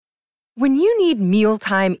When you need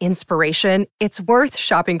mealtime inspiration, it's worth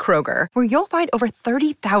shopping Kroger, where you'll find over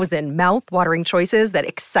 30,000 mouth-watering choices that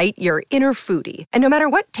excite your inner foodie. And no matter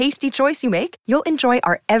what tasty choice you make, you'll enjoy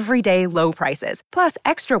our everyday low prices, plus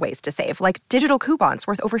extra ways to save, like digital coupons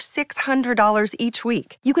worth over $600 each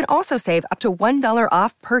week. You can also save up to $1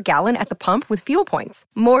 off per gallon at the pump with fuel points.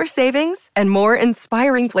 More savings and more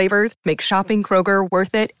inspiring flavors make shopping Kroger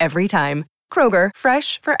worth it every time. Kroger,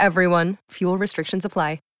 fresh for everyone. Fuel restrictions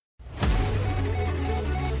apply.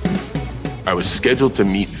 I was scheduled to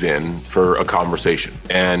meet Vin for a conversation,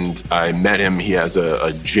 and I met him. He has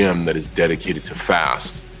a gym that is dedicated to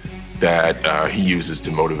fast that he uses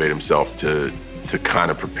to motivate himself to kind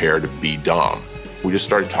of prepare to be Dom. We just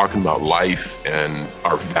started talking about life and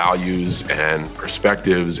our values and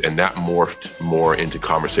perspectives, and that morphed more into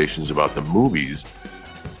conversations about the movies.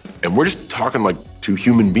 And we're just talking like two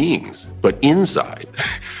human beings, but inside.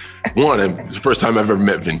 One, it's the first time I've ever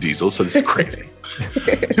met Vin Diesel, so this is crazy.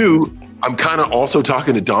 Two, I'm kind of also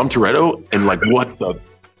talking to Dom Toretto and like, what the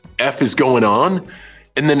F is going on?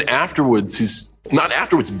 And then afterwards,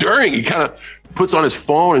 during, he kind of puts on his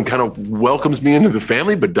phone and kind of welcomes me into the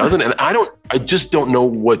family, but doesn't. And I just don't know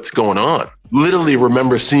what's going on. Literally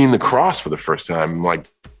remember seeing the cross for the first time. I'm like,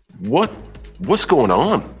 what's going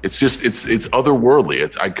on? It's just, it's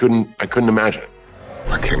otherworldly. I couldn't imagine it.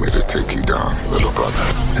 I came here to take you down, little brother.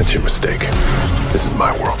 That's your mistake. This is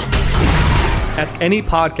my world. Ask any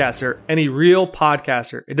podcaster, any real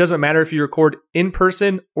podcaster. It doesn't matter if you record in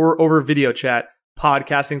person or over video chat.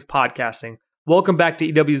 Podcasting's podcasting. Welcome back to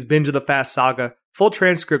EW's Binge of the Fast Saga, full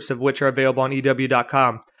transcripts of which are available on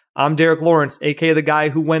EW.com. I'm Derek Lawrence, aka the guy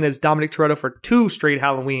who went as Dominic Toretto for 2 straight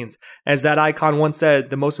Halloweens. As that icon once said,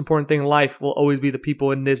 the most important thing in life will always be the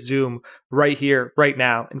people in this Zoom, right here, right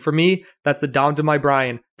now. And for me, that's the Dom to my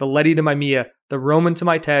Brian, the Letty to my Mia, the Roman to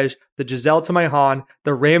my Tej, the Giselle to my Han,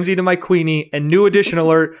 the Ramsey to my Queenie, and new addition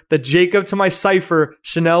alert, the Jacob to my Cypher,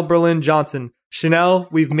 Chanelle Berlin Johnson.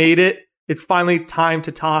 Chanelle, we've made it. It's finally time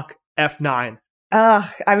to talk F9.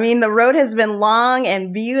 I mean, the road has been long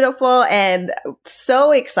and beautiful, and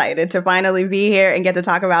so excited to finally be here and get to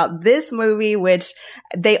talk about this movie, which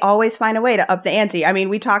they always find a way to up the ante. I mean,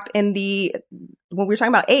 when we were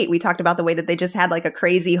talking about 8, we talked about the way that they just had like a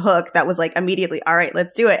crazy hook that was like immediately, all right,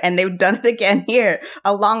 let's do it. And they've done it again here.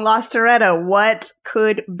 A long lost Toretto. What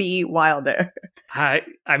could be wilder? I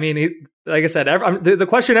mean, like I said, the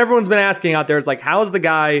question everyone's been asking out there is like, how's the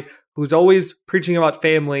guy who's always preaching about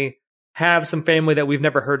family have some family that we've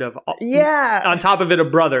never heard of? Yeah. On top of it, a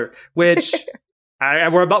brother, which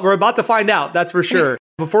we're about to find out. That's for sure.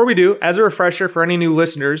 Before we do, as a refresher for any new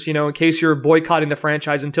listeners, in case you're boycotting the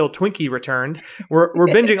franchise until Twinkie returned, we're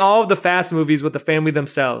binging all of the Fast movies with the family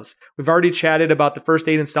themselves. We've already chatted about the first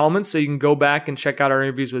 8 installments, so you can go back and check out our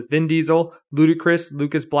interviews with Vin Diesel, Ludacris,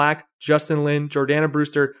 Lucas Black, Justin Lin, Jordana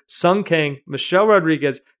Brewster, Sung Kang, Michelle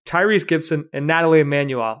Rodriguez, Tyrese Gibson, and Natalie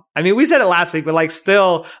Emmanuel. I mean, we said it last week, but like,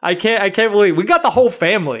 still, I can't believe we got the whole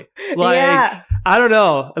family. Like, yeah. I don't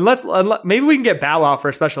know. Unless maybe we can get Bow Wow for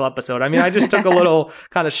a special episode. I mean, I just took a little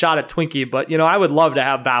kind of shot at Twinkie, but I would love to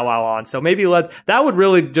have Bow Wow on. So maybe that would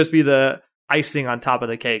really just be the icing on top of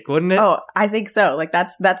the cake, wouldn't it? Oh, I think so. Like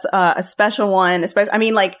that's a special one. Especially, I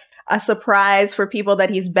mean, like a surprise for people that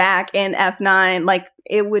he's back in F9. Like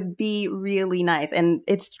it would be really nice. And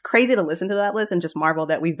it's crazy to listen to that list and just marvel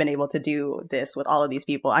that we've been able to do this with all of these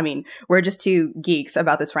people. I mean, we're just two geeks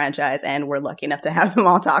about this franchise and we're lucky enough to have them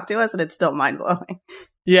all talk to us, and it's still mind blowing.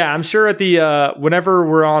 Yeah, I'm sure at the whenever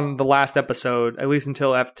we're on the last episode, at least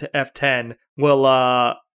until F10,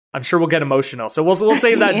 I'm sure we'll get emotional. So we'll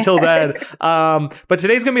save that until then. But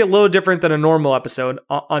today's going to be a little different than a normal episode.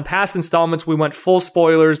 On past installments, we went full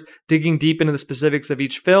spoilers, digging deep into the specifics of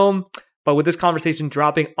each film. But with this conversation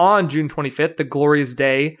dropping on June 25th, the glorious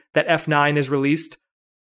day that F9 is released,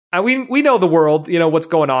 we know the world, what's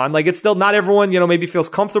going on. Like, it's still not everyone, maybe feels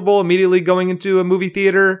comfortable immediately going into a movie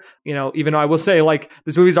theater. Even though I will say, like,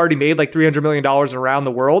 this movie's already made like $300 million around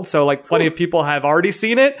the world. So like plenty of people have already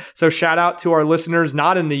seen it. So shout out to our listeners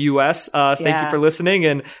not in the US. Thank you for listening,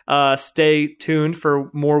 and stay tuned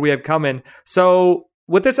for more we have coming. So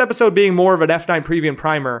with this episode being more of an F9 preview and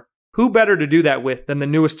primer, who better to do that with than the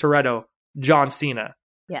newest Toretto, John Cena?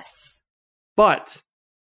 Yes. But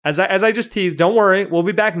as I just teased, don't worry, we'll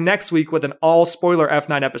be back next week with an all spoiler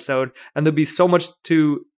F9 episode, and there'll be so much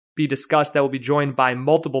to be discussed that will be joined by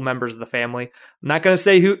multiple members of the family. I'm not going to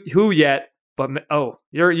say who yet, but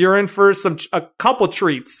you're in for a couple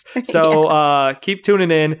treats. So keep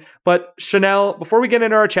tuning in. But Chanelle, before we get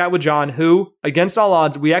into our chat with John, who against all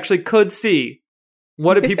odds we actually could see,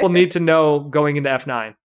 what do people need to know going into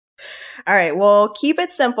F9? All right, well, keep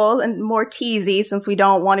it simple and more teasy since we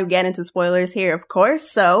don't want to get into spoilers here, of course.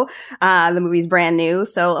 So the movie's brand new.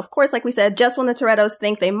 So, of course, like we said, just when the Torettos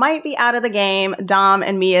think they might be out of the game, Dom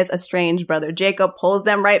and Mia's estranged brother Jacob pulls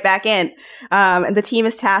them right back in. And the team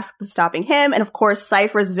is tasked with stopping him. And, of course,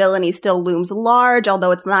 Cypher's villainy still looms large,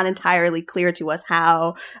 although it's not entirely clear to us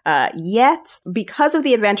how yet. Because of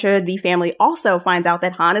the adventure, the family also finds out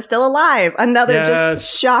that Han is still alive. Another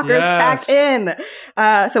just shockers packed in.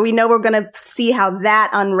 So we know we're going to see how that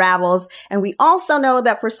unravels. And we also know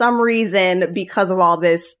that for some reason, because of all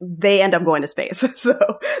this, they end up going to space. So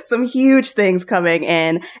some huge things coming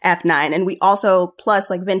in F9. And we also, plus,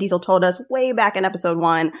 like Vin Diesel told us way back in episode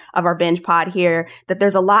 1 of our binge pod here, that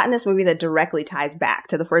there's a lot in this movie that directly ties back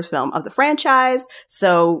to the first film of the franchise.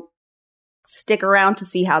 So stick around to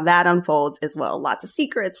see how that unfolds as well. Lots of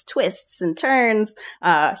secrets, twists, and turns.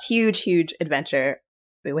 Huge adventure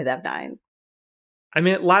with F9. I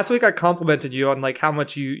mean, last week I complimented you on like how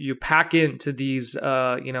much you pack into these,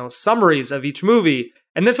 summaries of each movie.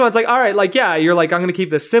 And this one's like, all right, like, yeah, you're like, I'm going to keep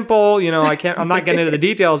this simple. I'm not getting into the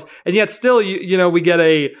details. And yet still, we get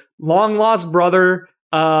a long lost brother,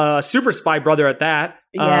 super spy brother at that.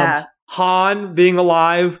 Yeah. Han being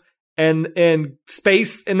alive and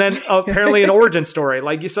space, and then apparently an origin story.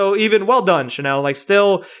 Like, so even well done, Chanelle. Like,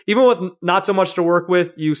 still, even with not so much to work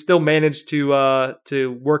with, you still managed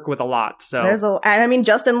to work with a lot. So and I mean,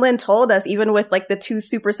 Justin Lin told us, even with like the 2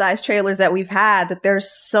 supersized trailers that we've had, that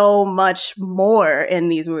there's so much more in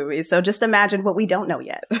these movies. So just imagine what we don't know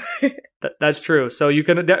yet. That's true. So you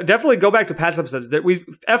can definitely go back to past episodes that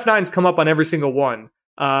F9's come up on every single one.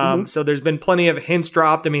 So there's been plenty of hints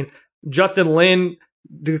dropped. I mean, Justin Lin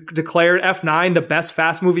declared F9 the best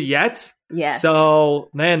Fast movie yet. Yes. So,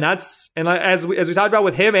 man, as we talked about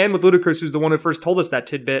with him and with Ludacris, who's the one who first told us that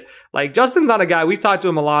tidbit, like, Justin's not a guy, we've talked to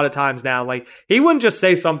him a lot of times now, like, he wouldn't just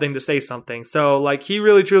say something to say something. So, like, he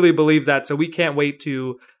really truly believes that. So we can't wait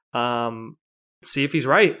to see if he's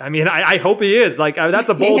right. I mean, I hope he is. Like, that's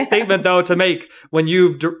a bold statement though to make when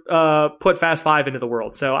you've put Fast 5 into the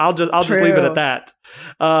world. So I'll just leave it at that.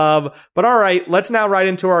 But all right, let's now right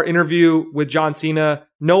into our interview with John Cena.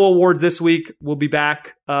 No awards this week. We'll be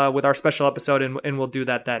back with our special episode, and we'll do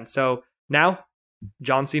that then. So now,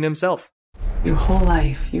 John Cena himself. Your whole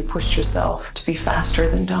life, you pushed yourself to be faster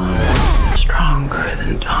than Dom, stronger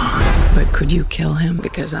than Dom. But could you kill him?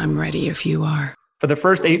 Because I'm ready if you are. For the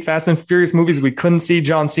first 8 Fast and Furious movies, we couldn't see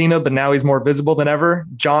John Cena, but now he's more visible than ever.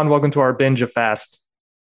 John, welcome to our binge of Fast.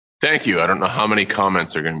 Thank you. I don't know how many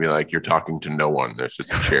comments are going to be like, you're talking to no one. There's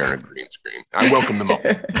just a chair and a green screen. I welcome them all.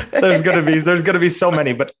 There's going to be so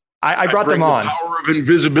many, but I brought them on. The power of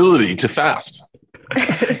invisibility to Fast.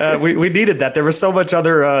 We needed that. There was so much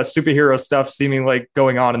other superhero stuff seeming like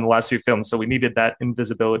going on in the last few films, so we needed that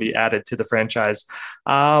invisibility added to the franchise.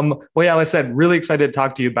 Well, yeah, like I said, really excited to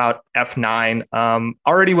talk to you about F9.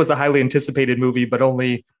 Already was a highly anticipated movie, but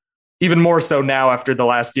only even more so now after the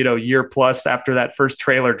last year plus after that first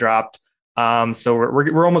trailer dropped. So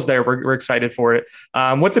we're almost there. We're excited for it.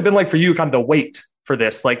 What's it been like for you? Kind of the wait for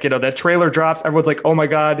this, like, that trailer drops, everyone's like, oh my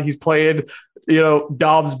God, he's playing,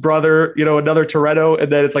 Dom's brother, another Toretto.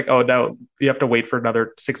 And then it's like, oh no, you have to wait for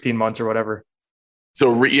another 16 months or whatever.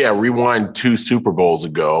 So rewind 2 Super Bowls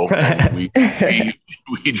ago, and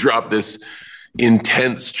we dropped this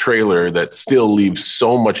intense trailer that still leaves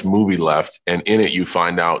so much movie left. And in it, you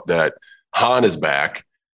find out that Han is back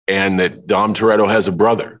and that Dom Toretto has a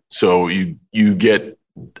brother. So you get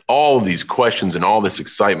all of these questions and all this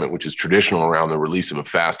excitement, which is traditional around the release of a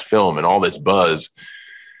Fast film, and all this buzz.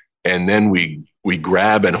 And then we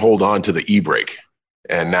grab and hold on to the e-brake,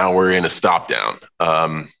 and now we're in a stop down.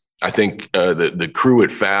 I think the crew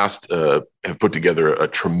at Fast have put together a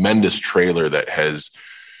tremendous trailer that has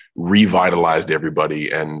revitalized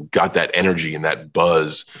everybody and got that energy and that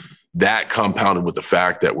buzz. That compounded with the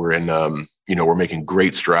fact that we're in, we're making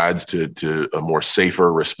great strides to a more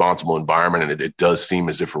safer, responsible environment. And it does seem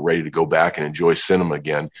as if we're ready to go back and enjoy cinema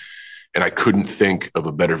again. And I couldn't think of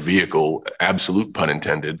a better vehicle, absolute pun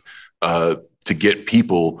intended, to get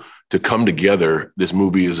people to come together. This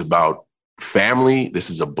movie is about family. This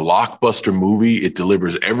is a blockbuster movie. It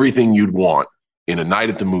delivers everything you'd want in a night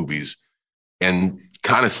at the movies, and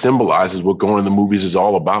kind of symbolizes what going to the movies is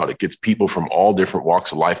all about. It gets people from all different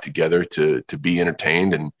walks of life together to be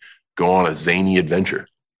entertained and go on a zany adventure.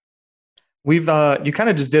 We've you kind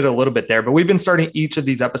of just did a little bit there, but we've been starting each of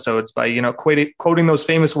these episodes by quoting those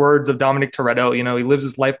famous words of Dominic Toretto. He lives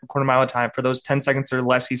his life a quarter mile at a time. For those 10 seconds or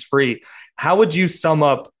less, he's free. How would you sum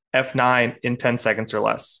up F9 in 10 seconds or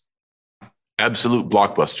less? Absolute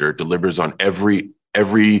blockbuster. It delivers on every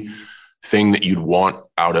thing that you'd want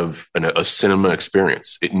out of a cinema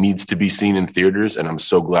experience. It needs to be seen in theaters, and I'm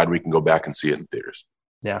so glad we can go back and see it in theaters.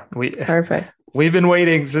 Yeah, Perfect. We've been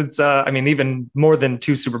waiting since, even more than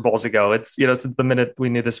 2 Super Bowls ago. It's, since the minute we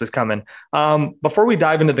knew this was coming. Before we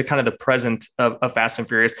dive into the kind of the present of Fast and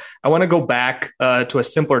Furious, I want to go back to a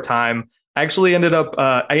simpler time. I actually ended up,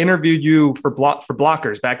 I interviewed you for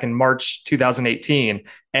Blockers back in March 2018.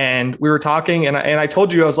 And we were talking and I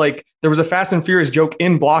told you, I was like, there was a Fast and Furious joke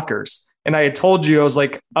in Blockers. And I had told you, I was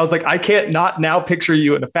like, I can't not now picture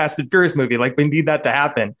you in a Fast and Furious movie. Like, we need that to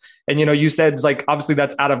happen. And, you said, it's like, obviously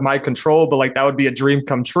that's out of my control, but like, that would be a dream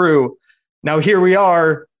come true. Now, here we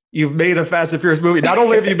are. You've made a Fast and Furious movie. Not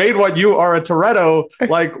only have you made one, you are a Toretto.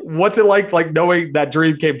 Like, what's it like knowing that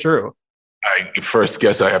dream came true? I first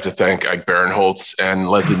guess I have to thank Ike Barinholtz and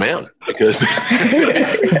Leslie Mann, because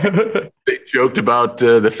they joked about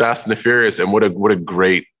the Fast and the Furious, and what a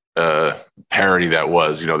great parody that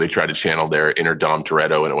was. They tried to channel their inner Dom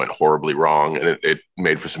Toretto, and it went horribly wrong, and it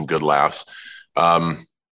made for some good laughs.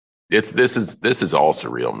 This is all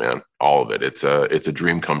surreal, man. All of it. It's a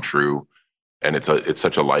dream come true, and it's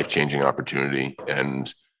such a life-changing opportunity.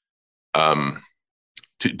 And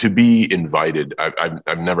to be invited,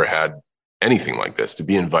 I've never had anything like this. To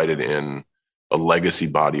be invited in a legacy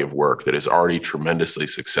body of work that is already tremendously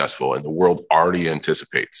successful and the world already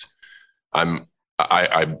anticipates.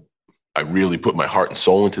 I really put my heart and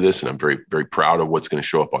soul into this, and I'm very, very proud of what's going to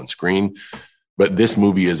show up on screen. But this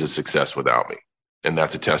movie is a success without me. And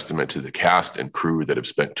that's a testament to the cast and crew that have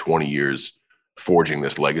spent 20 years forging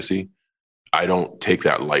this legacy. I don't take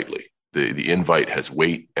that lightly. The invite has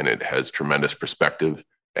weight, and it has tremendous perspective.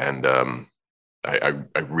 And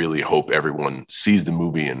I really hope everyone sees the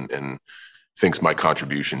movie and thinks my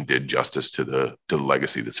contribution did justice to the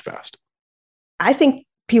legacy that's Fast. I think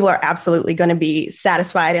people are absolutely going to be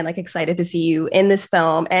satisfied and like excited to see you in this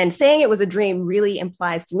film. And saying it was a dream really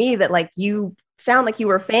implies to me that like you sound like you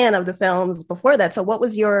were a fan of the films before that. So what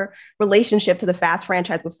was your relationship to the Fast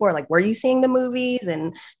franchise before? Like, were you seeing the movies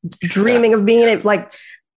and dreaming of being it? Like,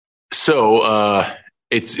 so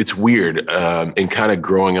it's weird. In kind of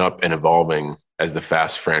growing up and evolving as the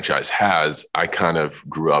Fast franchise has, I kind of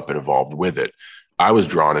grew up and evolved with it. I was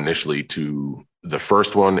drawn initially to the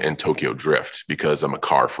first one and Tokyo Drift because I'm a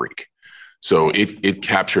car freak. So it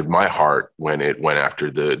captured my heart when it went after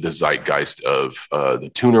the zeitgeist of the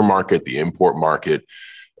tuner market, the import market,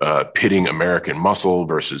 pitting American muscle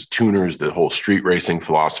versus tuners, the whole street racing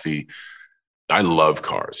philosophy. I love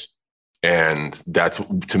cars. And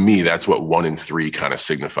to me, that's what 1 and 3 kind of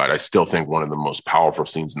signified. I still think one of the most powerful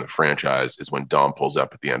scenes in the franchise is when Dom pulls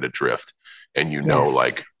up at the end of Drift. And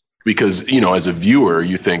because, as a viewer,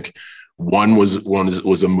 you think one was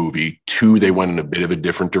a movie, 2, they went in a bit of a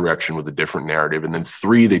different direction with a different narrative. And then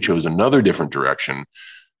 3, they chose another different direction.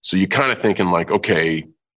 So you're kind of thinking like, okay,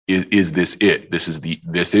 is this it? This is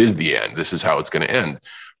the end. This is how it's going to end.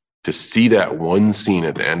 To see that one scene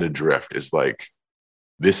at the end of Drift is like,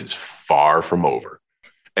 this is far from over.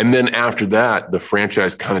 And then after that, the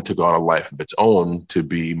franchise kind of took on a life of its own to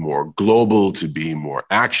be more global, to be more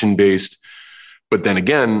action-based. But then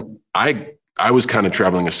again, I was kind of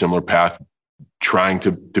traveling a similar path, trying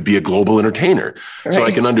to be a global entertainer. Right. So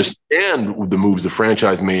I can understand the moves the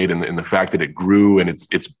franchise made and the fact that it grew and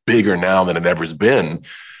it's bigger now than it ever has been.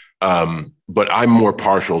 But I'm more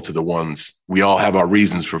partial to the ones, we all have our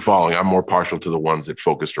reasons for following. I'm more partial to the ones that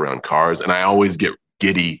focused around cars. And I always get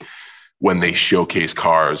giddy when they showcase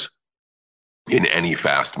cars in any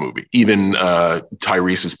Fast movie. Even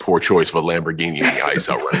Tyrese's poor choice of a Lamborghini in the ice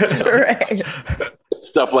outright. So, right.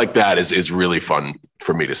 Stuff like that is really fun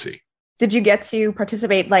for me to see. Did you get to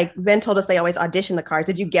participate? Like Vin told us they always audition the cars.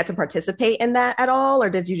 Did you get to participate in that at all? Or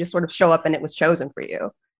did you just sort of show up and it was chosen for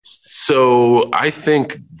you? So I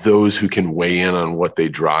think those who can weigh in on what they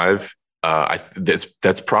drive,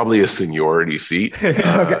 that's probably a seniority seat. For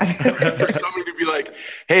somebody to be like,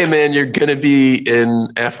 hey man, you're going to be in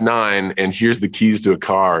F9 and here's the keys to a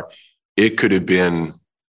car. It could have been,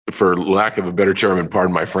 for lack of a better term, and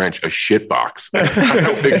pardon my French, a shit box. I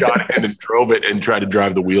would have got in and drove it and tried to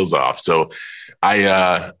drive the wheels off. So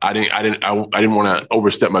I didn't want to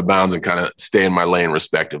overstep my bounds and kind of stay in my lane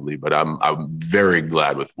respectively, but I'm very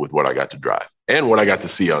glad with what I got to drive and what I got to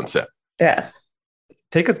see on set. Yeah.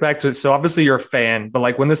 Take us back to, so obviously you're a fan, but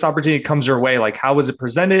like when this opportunity comes your way, like how was it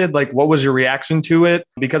presented? Like what was your reaction to it?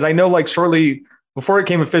 Because I know like shortly before it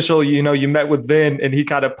came official, you met with Vin and he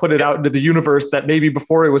kind of put it out into the universe that maybe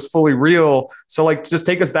before it was fully real. So like, just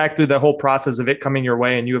take us back through the whole process of it coming your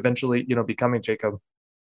way and you eventually, becoming Jacob.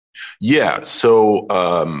 Yeah. So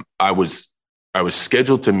I was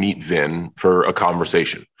scheduled to meet Vin for a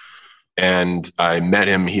conversation. And I met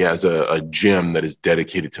him. He has a gym that is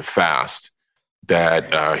dedicated to fast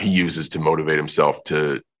that he uses to motivate himself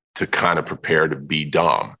to kind of prepare to be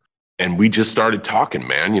Dom. And we just started talking,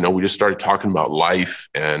 man. You know, we just started talking about life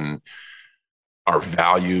and our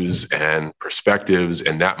values and perspectives,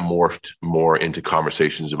 and that morphed more into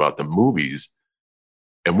conversations about the movies.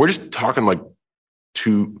 And we're just talking like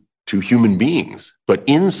two human beings, but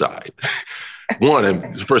inside. One,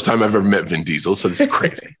 it's the first time I've ever met Vin Diesel, so this is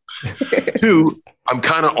crazy. Two, I'm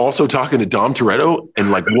kind of also talking to Dom Toretto and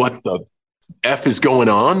like, what the F is going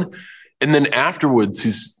on? And then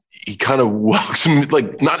afterwards, he kind of welcomes,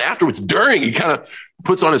 like not afterwards, during, he kind of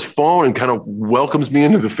puts on his phone and kind of welcomes me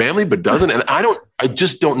into the family, but doesn't. And I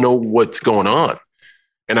just don't know what's going on.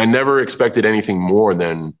 And I never expected anything more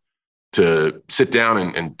than to sit down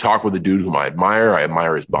and talk with a dude whom I admire. I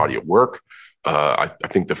admire his body of work. I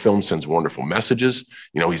think the film sends wonderful messages.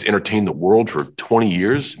 You know, he's entertained the world for 20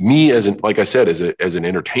 years. Me, like I said, as an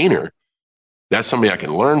entertainer, that's somebody I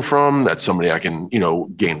can learn from. That's somebody I can, you know,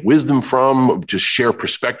 gain wisdom from, just share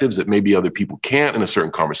perspectives that maybe other people can't in a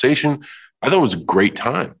certain conversation. I thought it was a great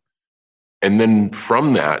time. And then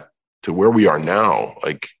from that to where we are now,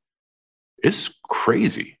 like, it's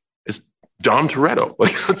crazy. It's Dom Toretto.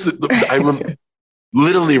 Like,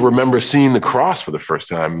 literally remember seeing The Cross for the first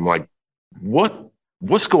time. I'm like,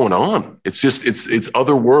 what's going on? It's just, it's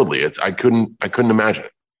otherworldly. I couldn't imagine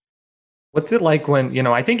it. What's it like when, you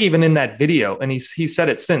know, I think even in that video, and he said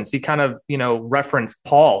it since, he kind of, you know, referenced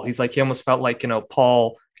Paul. He's like, he almost felt like, you know,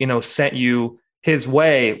 Paul, you know, sent you his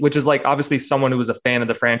way, which is like obviously someone who was a fan of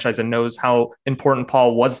the franchise and knows how important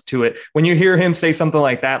Paul was to it. When you hear him say something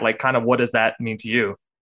like that, like kind of what does that mean to you?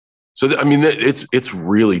 So, I mean, it's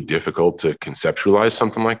really difficult to conceptualize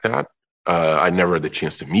something like that. I never had the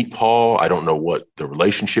chance to meet Paul. I don't know what the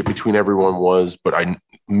relationship between everyone was, but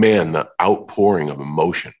the outpouring of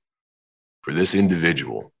emotion for this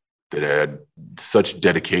individual that had such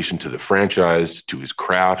dedication to the franchise, to his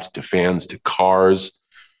craft, to fans, to cars.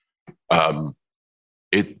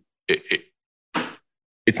 It's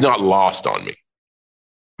not lost on me.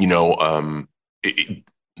 You know,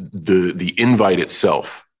 the invite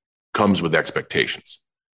itself comes with expectations.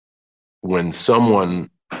 When someone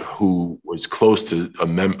who was close to a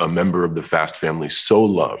member of the Fast family, so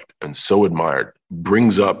loved and so admired,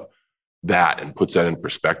 brings up that and puts that in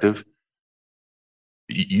perspective,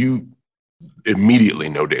 you immediately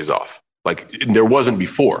no days off. Like there wasn't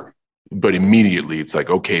before, but immediately it's like,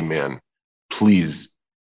 okay, man, please,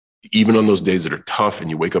 even on those days that are tough and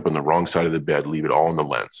you wake up on the wrong side of the bed, leave it all in the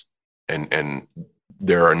lens. And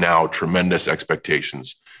there are now tremendous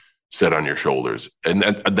expectations set on your shoulders. And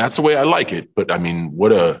that's the way I like it. But I mean,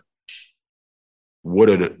 what an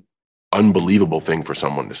unbelievable thing for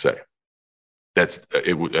someone to say. It's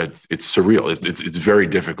surreal. It's very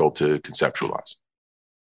difficult to conceptualize.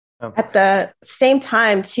 At the same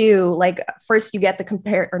time, too, like first you get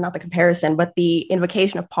not the comparison, but the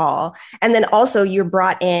invocation of Paul. And then also you're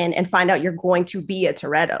brought in and find out you're going to be a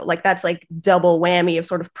Toretto. Like that's like double whammy of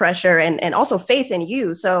sort of pressure and also faith in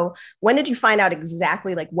you. So when did you find out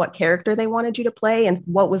exactly like what character they wanted you to play? And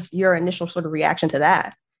what was your initial sort of reaction to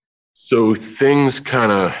that? So things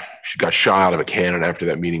kind of got shot out of a cannon after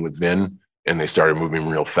that meeting with Vin, and they started moving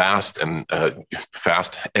real fast.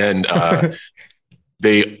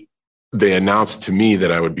 They announced to me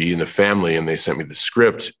that I would be in the family, and they sent me the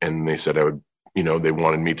script, and they said I would, you know, they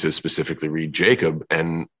wanted me to specifically read Jacob.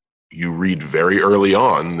 And you read very early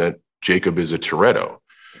on that Jacob is a Toretto.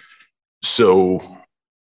 So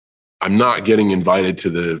I'm not getting invited to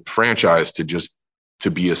the franchise to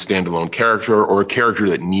be a standalone character or a character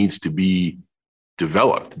that needs to be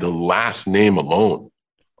developed. The last name alone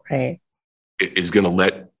is going to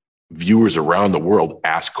let viewers around the world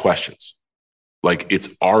ask questions. Like it's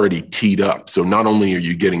already teed up. So not only are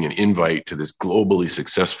you getting an invite to this globally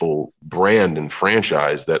successful brand and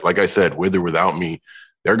franchise that, like I said, with or without me,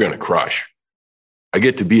 they're going to crush. I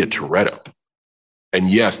get to be a Toretto. And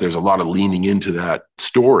yes, there's a lot of leaning into that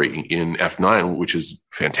story in F9, which is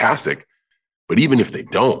fantastic. But even if they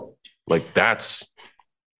don't, like that's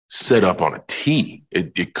set up on a tee.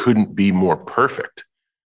 It couldn't be more perfect.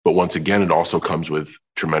 But once again, it also comes with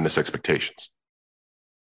tremendous expectations.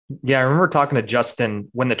 Yeah, I remember talking to Justin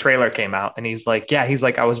when the trailer came out, and he's like,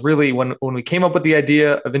 I was really, when we came up with the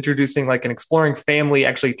idea of introducing like an exploring family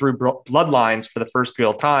actually through bloodlines for the first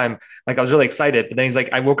real time, like I was really excited. But then he's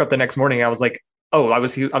like, I woke up the next morning, I was like, I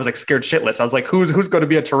was like scared shitless. I was like, who's going to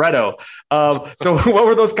be a Toretto? So what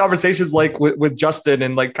were those conversations like with Justin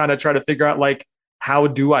and like kind of try to figure out like, how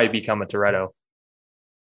do I become a Toretto?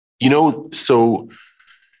 You know, so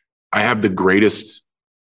I have the greatest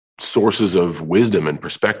sources of wisdom and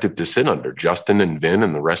perspective to sit under, Justin and Vin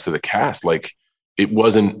and the rest of the cast. Like, it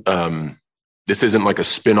wasn't, this isn't like a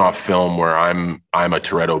spin-off film where I'm a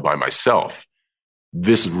Toretto by myself.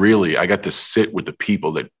 This really, I got to sit with the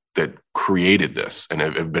people that created this and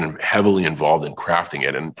have been heavily involved in crafting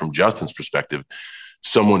it. And from Justin's perspective,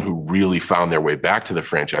 someone who really found their way back to the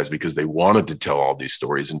franchise because they wanted to tell all these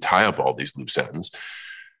stories and tie up all these loose ends.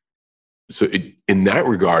 So in that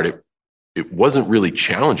regard, it wasn't really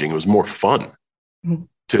challenging. It was more fun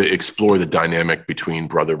to explore the dynamic between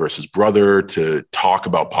brother versus brother, to talk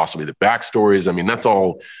about possibly the backstories. I mean, that's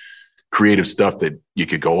all creative stuff that you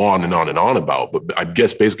could go on and on and on about. But I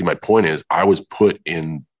guess basically my point is I was put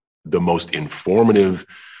in the most informative,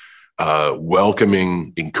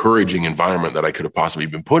 welcoming, encouraging environment that I could have possibly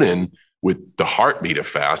been put in, with the heartbeat of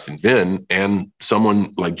Fast and Vin, and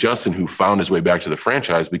someone like Justin who found his way back to the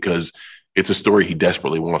franchise because it's a story he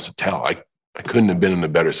desperately wants to tell. I couldn't have been in a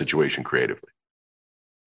better situation creatively.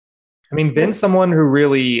 I mean, Vin's someone who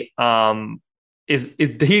really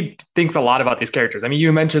he thinks a lot about these characters. I mean,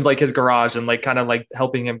 you mentioned like his garage and like kind of like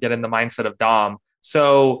helping him get in the mindset of Dom.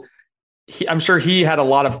 So I'm sure he had a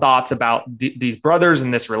lot of thoughts about these brothers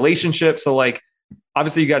and this relationship. So like,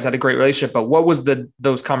 obviously you guys had a great relationship, but what was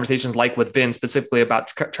those conversations like with Vin specifically about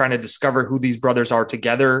trying to discover who these brothers are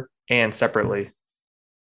together and separately?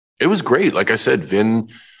 It was great. Like I said, Vin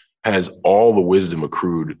has all the wisdom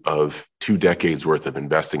accrued of 2 decades worth of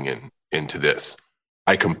investing into this.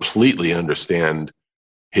 I completely understand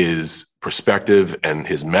his perspective and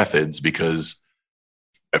his methods because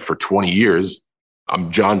for 20 years,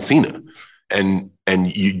 I'm John Cena. And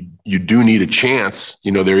you do need a chance.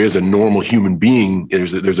 You know, there is a normal human being.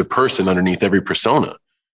 There's a person underneath every persona.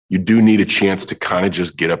 You do need a chance to kind of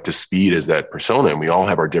just get up to speed as that persona. And we all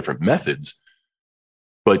have our different methods.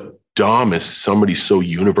 But Dom is somebody so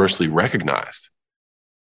universally recognized.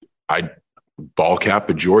 I ball cap,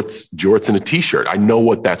 a jorts and a t-shirt. I know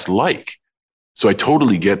what that's like. So I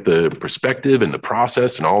totally get the perspective and the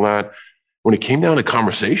process and all that. When it came down to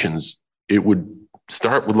conversations, it would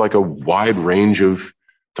start with like a wide range of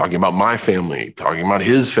talking about my family, talking about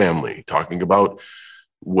his family, talking about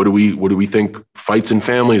what do we think fights in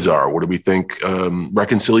families are? What do we think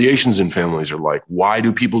reconciliations in families are like? Why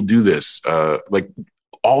do people do this? Like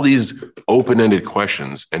all these open-ended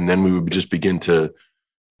questions. And then we would just begin to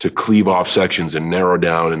cleave off sections and narrow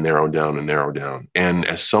down and narrow down and narrow down. And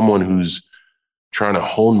as someone who's trying to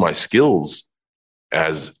hone my skills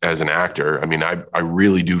as an actor, I mean, I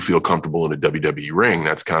really do feel comfortable in a WWE ring.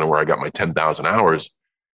 That's kind of where I got my 10,000 hours.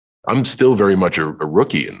 I'm still very much a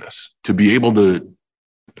rookie in this. To be able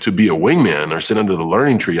to be a wingman or sit under the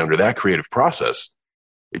learning tree under that creative process,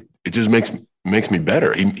 it just makes me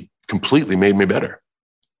better. He completely made me better.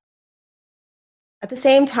 At the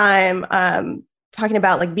same time, talking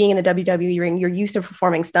about like being in the WWE ring, you're used to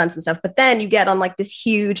performing stunts and stuff, but then you get on like this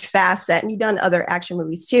huge fast set and you've done other action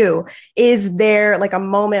movies too. Is there like a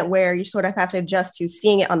moment where you sort of have to adjust to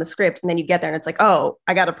seeing it on the script and then you get there and it's like, oh,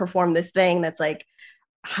 I got to perform this thing that's like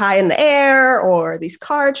high in the air or these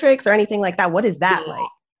card tricks or anything like that? What is that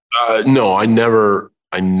like? No, I never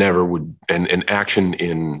would. And action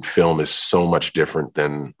in film is so much different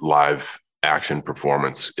than live action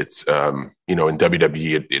performance. It's, in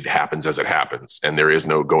WWE, it happens as it happens. And there is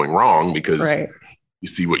no going wrong because you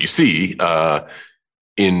see what you see.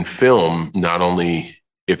 In film, not only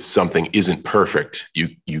if something isn't perfect,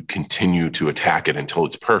 you continue to attack it until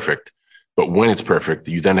it's perfect. But when it's perfect,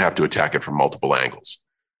 you then have to attack it from multiple angles.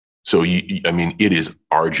 So, it is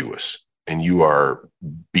arduous and you are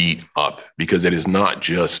beat up because it is not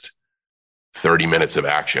just 30 minutes of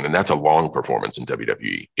action. And that's a long performance in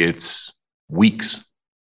WWE. It's weeks.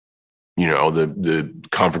 The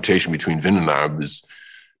confrontation between Vin and I was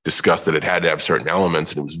discussed that it had to have certain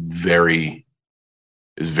elements, and it was very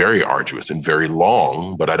arduous and very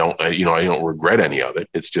long, but I don't regret any of it.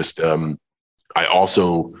 It's just, I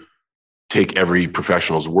also take every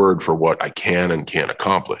professional's word for what I can and can't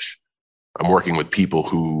accomplish. I'm working with people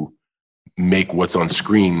who make what's on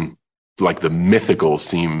screen like the mythical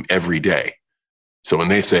seem every day. So when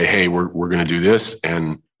they say, hey, we're going to do this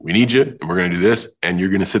and we need you and we're going to do this and you're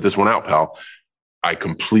going to sit this one out, pal, I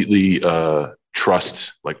completely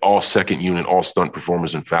trust like all second unit, all stunt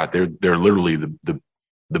performers. In fact, they're literally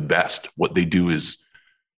the best. What they do is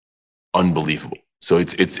unbelievable. So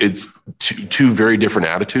it's two very different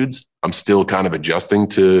attitudes. I'm still kind of adjusting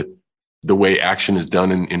to the way action is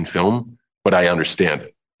done in film, but I understand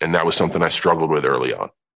it. And that was something I struggled with early on.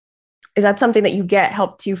 Is that something that you get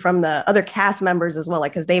help to from the other cast members as well?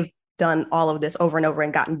 Like, because they've done all of this over and over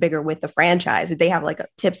and gotten bigger with the franchise. Did they have like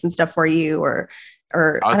tips and stuff for you or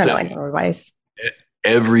I don't know, any advice?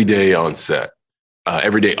 every day on set.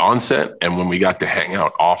 And when we got to hang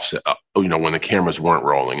out offset, when the cameras weren't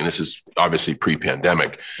rolling, and this is obviously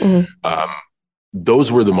pre-pandemic,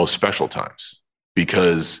 those were the most special times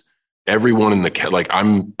because everyone in the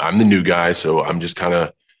I'm the new guy, so I'm just kind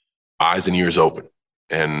of eyes and ears open,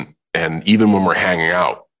 and even when we're hanging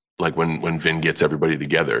out, like when Vin gets everybody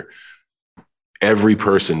together, every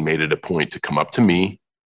person made it a point to come up to me,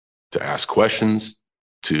 to ask questions,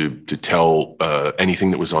 to tell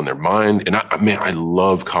anything that was on their mind. And I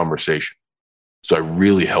love conversation. So I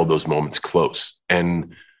really held those moments close.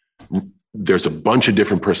 And there's a bunch of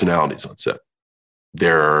different personalities on set.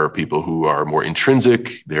 There are people who are more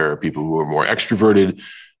intrinsic. There are people who are more extroverted,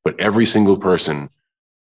 but every single person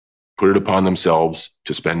put it upon themselves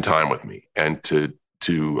to spend time with me and to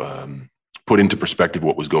put into perspective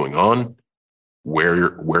what was going on,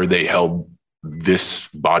 where they held this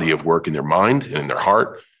body of work in their mind and in their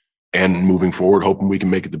heart, and moving forward, hoping we can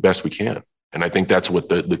make it the best we can. And I think that's what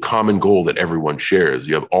the common goal that everyone shares.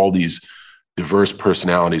 You have all these diverse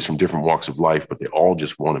personalities from different walks of life, but they all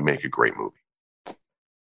just want to make a great movie.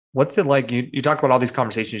 What's it like? You talk about all these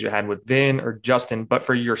conversations you had with Vin or Justin, but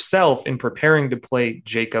for yourself in preparing to play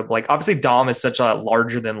Jacob, like obviously Dom is such a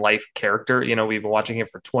larger than life character. We've been watching him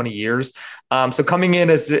for 20 years. So coming in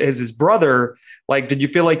as his brother, like, did you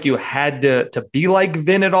feel like you had to be like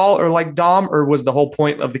Vin at all or like Dom, or was the whole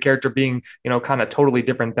point of the character being, kind of totally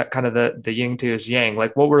different, that kind of the yin to his yang?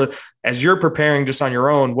 Like as you're preparing just on your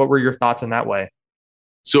own, what were your thoughts in that way?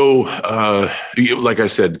 So, like I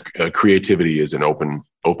said, creativity is an open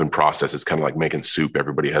process. It's kind of like making soup.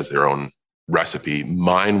 Everybody has their own recipe.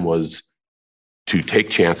 Mine was to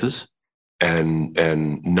take chances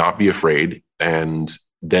and not be afraid, and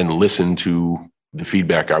then listen to the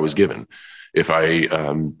feedback I was given. If I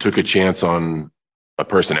took a chance on a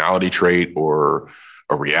personality trait or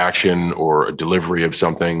a reaction or a delivery of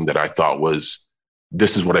something that I thought was,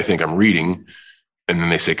 this is what I think I'm reading, and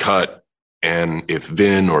then they say cut. And if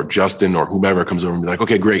Vin or Justin or whomever comes over and be like,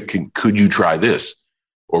 okay, great, could you try this?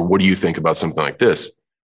 Or what do you think about something like this?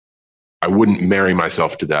 I wouldn't marry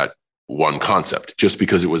myself to that one concept just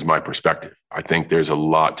because it was my perspective. I think there's a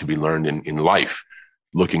lot to be learned in life,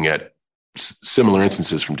 looking at similar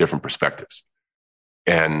instances from different perspectives.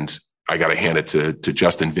 And I got to hand it to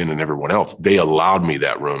Justin, Vin, and everyone else. They allowed me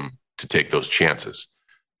that room to take those chances.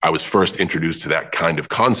 I was first introduced to that kind of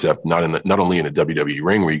concept, not only in a WWE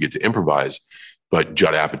ring where you get to improvise, but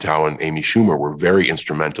Judd Apatow and Amy Schumer were very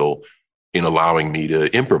instrumental in allowing me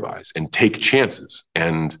to improvise and take chances.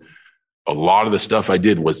 And a lot of the stuff I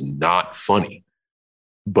did was not funny,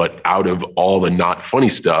 but out of all the not funny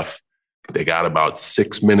stuff, they got about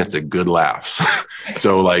 6 minutes of good laughs.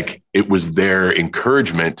 So like, it was their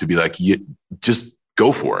encouragement to be like, just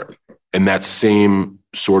go for it. And that same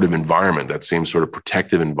sort of environment, that same sort of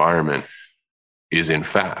protective environment is in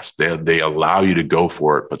Fast. They allow you to go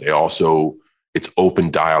for it, but they also, it's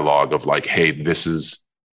open dialogue of like, hey, this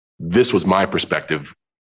was my perspective.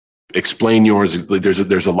 Explain yours.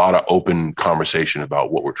 There's a lot of open conversation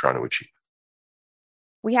about what we're trying to achieve.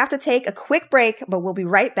 We have to take a quick break, but we'll be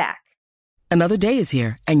right back. Another day is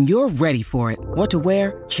here and you're ready for it. What to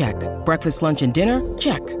wear? Check. Breakfast, lunch, and dinner?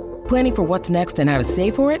 Check. Planning for what's next and how to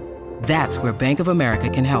save for it? That's where Bank of America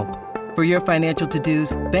can help. For your financial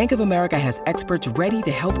to-dos, Bank of America has experts ready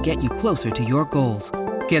to help get you closer to your goals.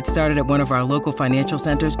 Get started at one of our local financial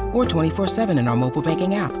centers or 24/7 in our mobile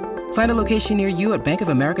banking app. Find a location near you at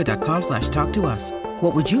bankofamerica.com/talktous.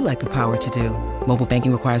 What would you like the power to do? Mobile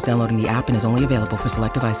banking requires downloading the app and is only available for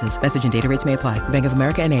select devices. Message and data rates may apply. Bank of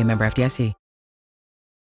America NA, member FDIC.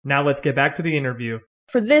 Now let's get back to the interview.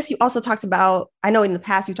 For this, you also talked about, I know in the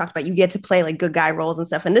past you talked about you get to play like good guy roles and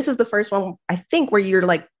stuff. And this is the first one, I think, where you're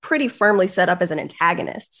like pretty firmly set up as an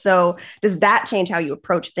antagonist. So does that change how you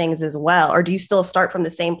approach things as well? Or do you still start from the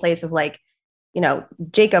same place of like,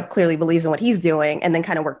 Jacob clearly believes in what he's doing and then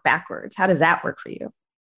kind of work backwards? How does that work for you?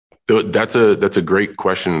 That's a great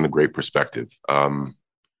question and a great perspective. I've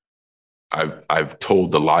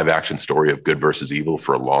told the live action story of good versus evil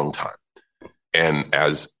for a long time. And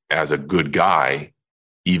as a good guy,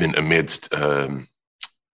 even amidst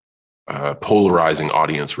polarizing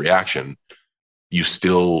audience reaction, you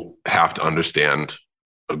still have to understand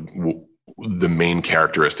the main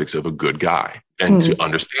characteristics of a good guy. And to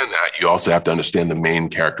understand that, you also have to understand the main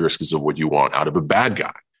characteristics of what you want out of a bad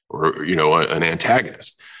guy or, an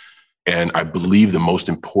antagonist. And I believe the most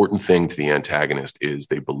important thing to the antagonist is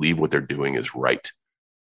they believe what they're doing is right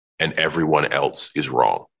and everyone else is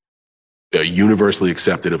wrong. Universally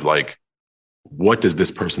accepted of like, what does this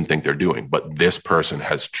person think they're doing? But this person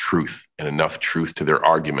has truth and enough truth to their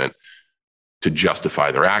argument to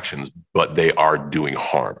justify their actions, but they are doing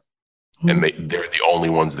harm. And they're the only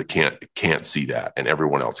ones that can't see that, and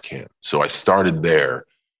everyone else can. So I started there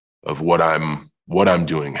of what I'm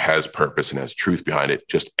doing has purpose and has truth behind it.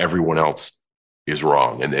 Just everyone else is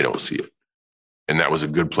wrong and they don't see it. And that was a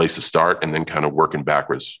good place to start, and then kind of working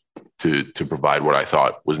backwards to provide what I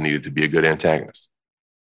thought was needed to be a good antagonist.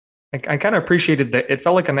 I kind of appreciated that. It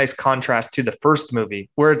felt like a nice contrast to the first movie,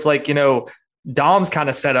 where it's like, Dom's kind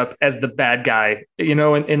of set up as the bad guy,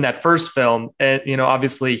 in that first film. And,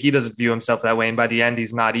 obviously he doesn't view himself that way. And by the end,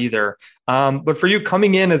 he's not either. But for you,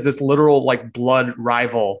 coming in as this literal like blood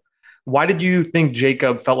rival, why did you think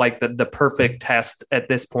Jacob felt like the perfect test at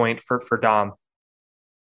this point for Dom?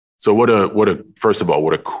 So first of all,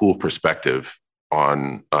 what a cool perspective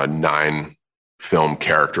on a 9-film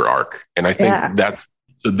character arc. And I think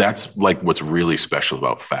that's like what's really special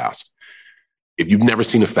about Fast. If you've never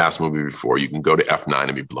seen a Fast movie before, you can go to F9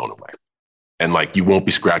 and be blown away. And like, you won't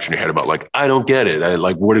be scratching your head about like, I don't get it.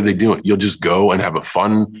 What are they doing? You'll just go and have a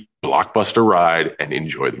fun blockbuster ride and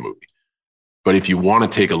enjoy the movie. But if you want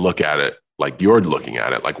to take a look at it, like you're looking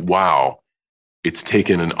at it, like, wow, it's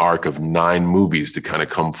taken an arc of 9 movies to kind of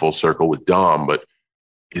come full circle with Dom. But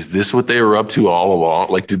is this what they were up to all along?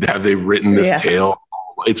 Like, have they written this tale?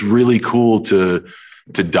 It's really cool to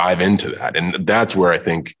dive into that. And that's where I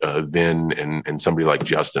think Vin and somebody like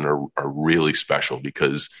Justin are really special,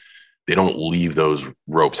 because they don't leave those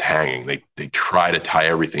ropes hanging. They try to tie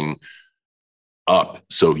everything up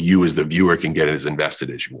so you as the viewer can get as invested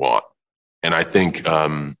as you want. And I think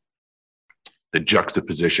the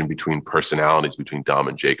juxtaposition between personalities between Dom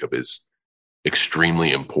and Jacob is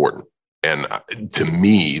extremely important. And to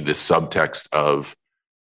me, the subtext of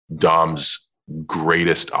Dom's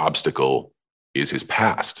greatest obstacle is his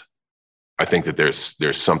past. I think that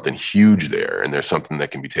there's something huge there, and there's something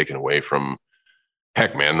that can be taken away from,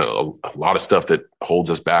 heck, man, a lot of stuff that holds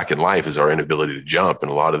us back in life is our inability to jump.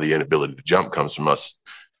 And a lot of the inability to jump comes from us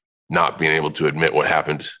not being able to admit what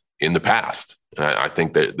happened in the past. And I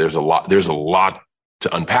think that there's a lot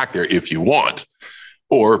to unpack there if you want,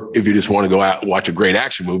 or if you just want to go out and watch a great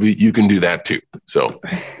action movie, you can do that too. So,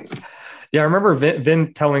 yeah, I remember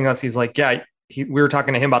Vin telling us, he's like, we were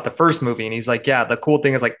talking to him about the first movie, and he's like, yeah, the cool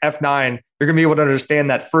thing is like F9, you're gonna be able to understand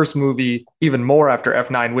that first movie even more after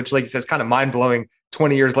F9, which, like you said, is kind of mind blowing.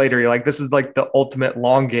 20 years later, you're like, this is like the ultimate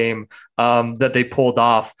long game that they pulled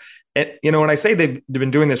off. And, when I say they've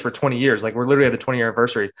been doing this for 20 years, like we're literally at the 20-year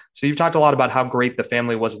anniversary. So you've talked a lot about how great the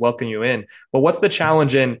family was welcoming you in, but what's the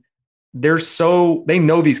challenge in they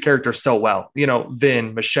know these characters so well,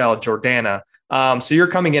 Vin, Michelle, Jordana. So you're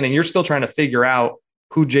coming in and you're still trying to figure out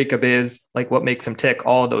who Jacob is, like what makes him tick,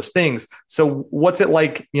 all of those things. So what's it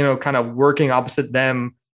like, kind of working opposite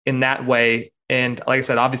them in that way? And like I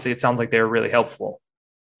said, obviously it sounds like they were really helpful.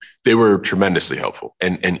 They were tremendously helpful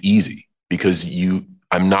and easy, because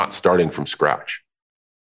I'm not starting from scratch,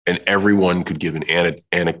 and everyone could give an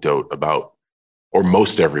anecdote about, or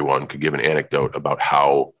most everyone could give an anecdote about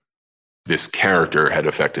how this character had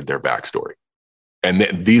affected their backstory. And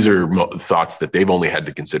these are thoughts that they've only had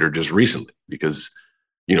to consider just recently, because,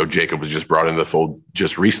 Jacob was just brought into the fold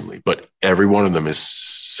just recently, but every one of them is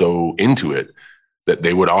so into it that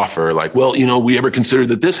they would offer like, well, we ever considered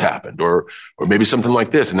that this happened, or maybe something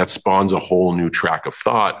like this. And that spawns a whole new track of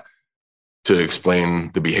thought to explain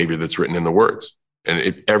the behavior that's written in the words.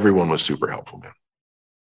 And everyone was super helpful, man.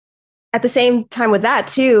 At the same time with that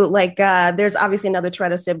too, like there's obviously another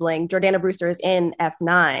Toretto sibling. Jordana Brewster is in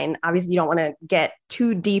F9. Obviously you don't want to get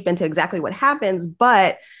too deep into exactly what happens,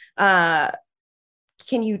 but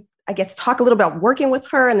can you, I guess, talk a little about working with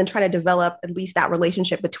her and then try to develop at least that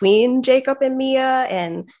relationship between Jacob and Mia,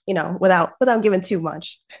 and, without giving too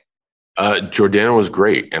much? Jordana was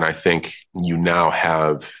great. And I think you now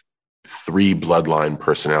have 3 bloodline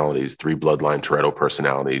personalities, 3 bloodline Toretto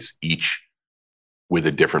personalities, each with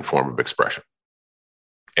a different form of expression.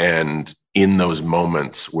 And in those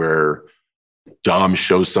moments where Dom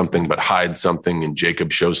shows something but hides something, and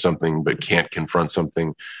Jacob shows something but can't confront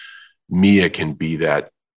something, Mia can be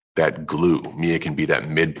that glue. Mia can be that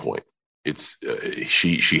midpoint. It's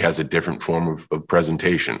she has a different form of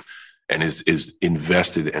presentation, and is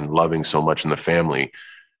invested and loving so much in the family.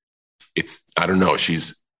 I don't know,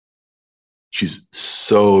 she's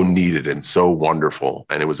so needed and so wonderful.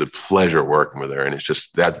 And it was a pleasure working with her. And it's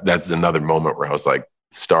just, that's another moment where I was like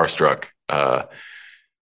starstruck. But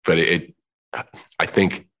I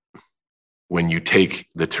think when you take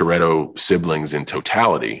the Toretto siblings in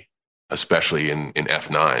totality, especially in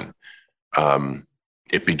F9,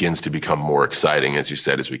 it begins to become more exciting, as you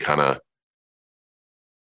said, as we kind of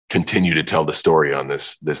continue to tell the story on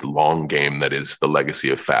this long game that is the legacy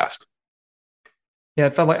of Fast. Yeah,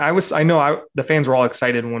 it felt like the fans were all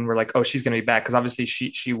excited when we're like, oh, she's going to be back. Cause obviously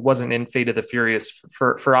she wasn't in Fate of the Furious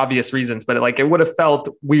for obvious reasons, but it would have felt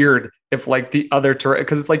weird if like the other,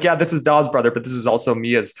 cause it's like, yeah, this is Daw's brother, but this is also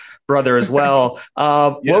Mia's brother as well.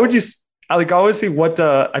 Yeah. What would you, I like always see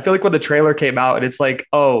I feel like when the trailer came out and it's like,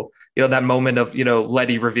 oh, that moment of,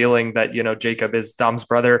 Letty revealing that, Jacob is Dom's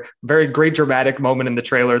brother, very great dramatic moment in the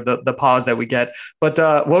trailer, the pause that we get. But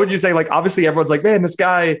what would you say? Like, obviously everyone's like, man, this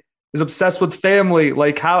guy is obsessed with family.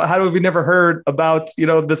 Like, how have we never heard about,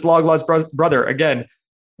 this long lost brother? Again,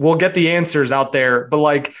 we'll get the answers out there. But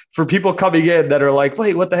like for people coming in that are like,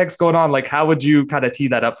 wait, what the heck's going on? Like, how would you kind of tee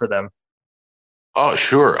that up for them? Oh,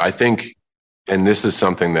 sure. I think, and this is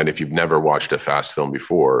something that if you've never watched a Fast film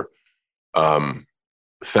before,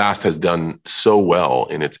 Fast has done so well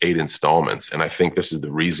in its 8 installments. And I think this is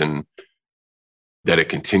the reason that it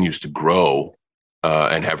continues to grow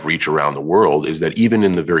and have reach around the world, is that even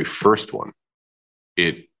in the very first one,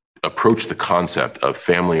 it approached the concept of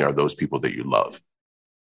family are those people that you love.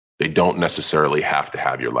 They don't necessarily have to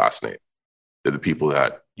have your last name. They're the people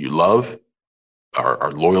that you love,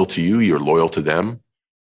 are loyal to you, you're loyal to them.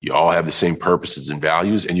 You all have the same purposes and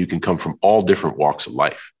values, and you can come from all different walks of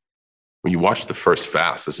life. When you watch the first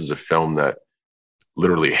Fast, this is a film that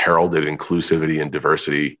literally heralded inclusivity and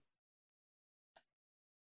diversity.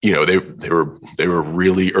 They were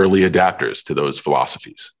really early adapters to those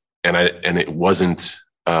philosophies, and it wasn't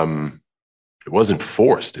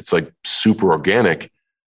forced. It's like super organic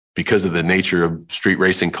because of the nature of street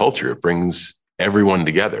racing culture. It brings everyone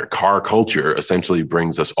together. Car culture essentially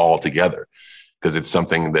brings us all together because it's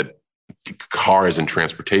something that cars and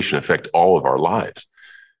transportation affect all of our lives.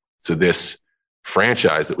 So this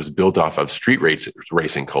franchise that was built off of street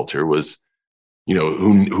racing culture was,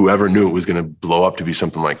 whoever knew it was going to blow up to be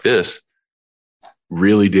something like this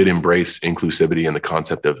really did embrace inclusivity and the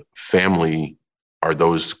concept of family are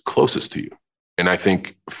those closest to you. And I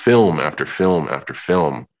think film after film after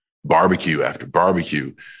film, barbecue after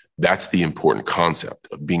barbecue, that's the important concept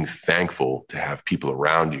of being thankful to have people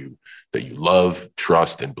around you that you love,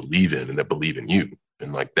 trust, and believe in, and that believe in you.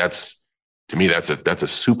 And like, to me, that's a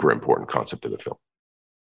super important concept of the film.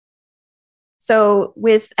 So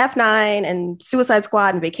with F9 and Suicide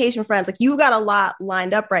Squad and Vacation Friends, like you got a lot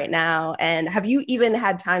lined up right now. And have you even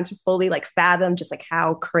had time to fully like fathom just like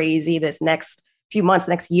how crazy this next few months,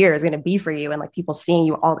 next year is going to be for you, and like people seeing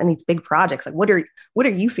you all in these big projects? Like what are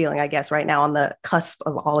you feeling, I guess, right now on the cusp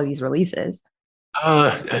of all of these releases?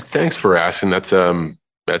 Thanks for asking. That's an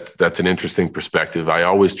interesting perspective. I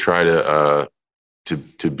always try to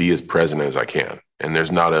be as present as I can. And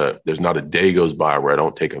there's not a day goes by where I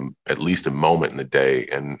don't take at least a moment in the day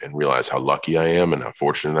and realize how lucky I am and how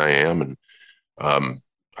fortunate I am. And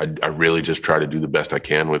I really just try to do the best I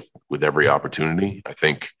can with every opportunity. I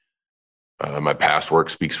think my past work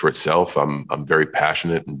speaks for itself. I'm very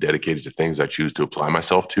passionate and dedicated to things I choose to apply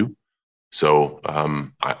myself to. So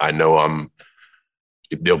I know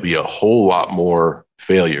there'll be a whole lot more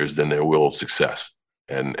failures than there will success.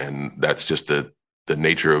 And that's just the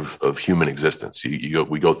nature of human existence.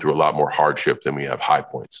 We go through a lot more hardship than we have high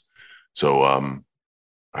points. So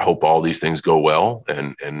I hope all these things go well,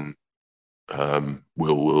 and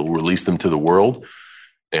we'll release them to the world,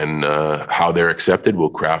 and how they're accepted, we'll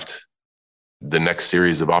craft the next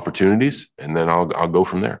series of opportunities, and then I'll go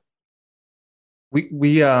from there.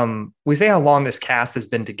 We say how long this cast has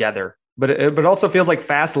been together, but it also feels like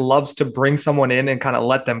Fast loves to bring someone in and kind of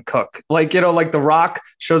let them cook. Like, like The Rock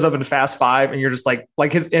shows up in Fast 5 and you're just like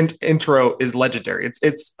his intro is legendary.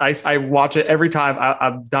 I watch it every time.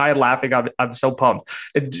 I'm dying laughing. I'm so pumped.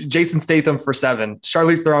 Jason Statham for 7,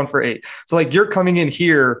 Charlize Theron for 8. So like you're coming in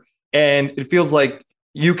here and it feels like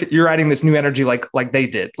you're adding this new energy like they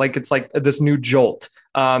did. Like it's like this new jolt.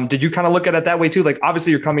 Did you kind of look at it that way too? Like,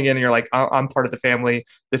 obviously you're coming in and you're like, I'm part of the family.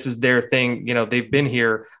 This is their thing. They've been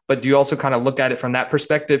here, but do you also kind of look at it from that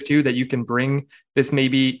perspective too, that you can bring this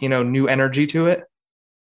maybe, new energy to it?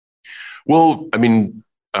 Well, I mean,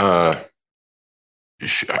 yeah,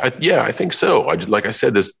 I think so. Like I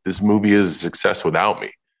said, this movie is a success without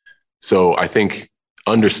me. So I think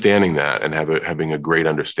understanding that and having a great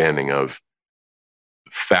understanding of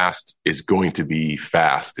Fast is going to be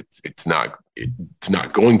Fast. It's not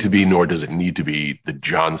going to be, nor does it need to be, the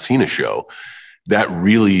John Cena show. That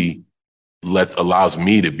really allows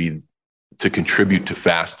me to contribute to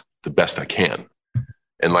Fast the best I can.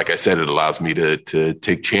 And like I said, it allows me to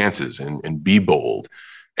take chances and be bold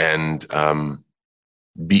and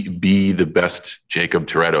be the best Jacob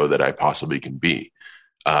Toretto that I possibly can be.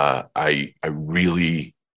 I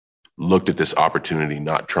really looked at this opportunity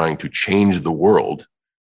not trying to change the world,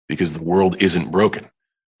 because the world isn't broken.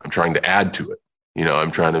 I'm trying to add to it.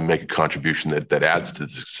 I'm trying to make a contribution that adds to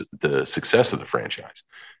the success of the franchise.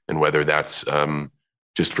 And whether that's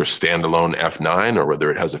just for standalone F9 or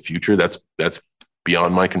whether it has a future, that's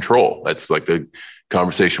beyond my control. That's like the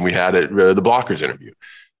conversation we had at the Blockers interview.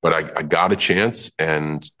 But I got a chance,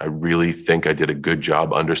 and I really think I did a good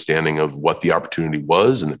job understanding of what the opportunity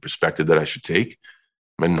was and the perspective that I should take.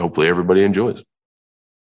 And hopefully everybody enjoys.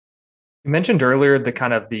 You mentioned earlier the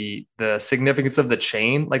kind of the significance of the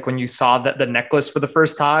chain, like when you saw the necklace for the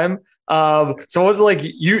first time. So it was like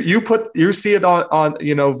you see it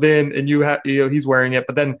on Vin, and he's wearing it,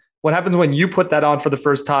 but then what happens when you put that on for the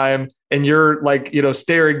first time and you're like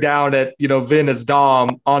staring down at Vin as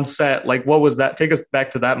Dom on set? Like, what was that? Take us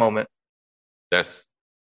back to that moment. That's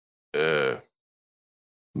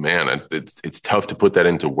man, it's tough to put that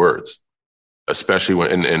into words. Especially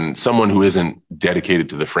when, and someone who isn't dedicated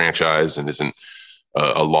to the franchise and isn't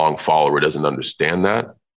a long follower doesn't understand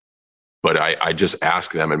that. But I just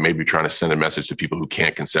ask them, and maybe trying to send a message to people who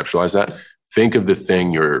can't conceptualize that. Think of the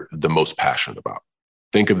thing you're the most passionate about.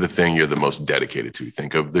 Think of the thing you're the most dedicated to.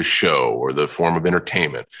 Think of the show or the form of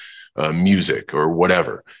entertainment, music or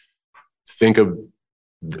whatever. Think of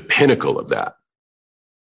the pinnacle of that.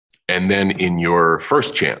 And then in your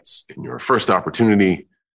first chance, in your first opportunity,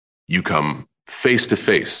 you come face to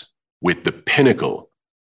face with the pinnacle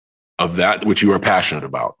of that which you are passionate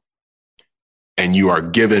about. And you are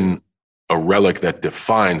given a relic that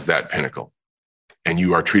defines that pinnacle. And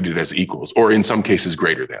you are treated as equals, or in some cases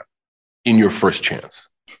greater than, in your first chance.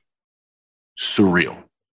 Surreal.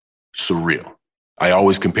 I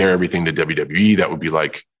always compare everything to WWE. That would be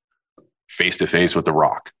like face to face with The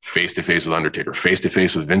Rock, face to face with Undertaker, face to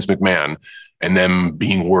face with Vince McMahon, and them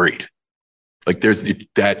being worried. Like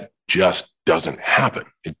that just doesn't happen.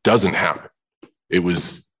 It doesn't happen. It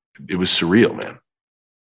was surreal, man.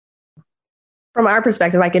 From our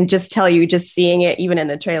perspective, I can just tell you, just seeing it, even in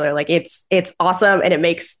the trailer, like it's awesome and it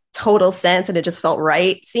makes total sense and it just felt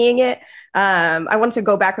right seeing it. I wanted to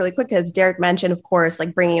go back really quick because Derek mentioned, of course,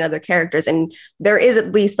 like bringing in other characters, and there is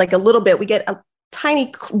at least like a little bit. We get a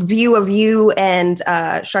tiny view of you and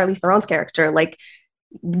Charlize Theron's character. Like,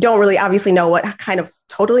 don't really obviously know what kind of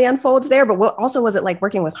totally unfolds there, but what also was it like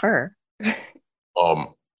working with her?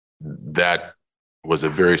 That was a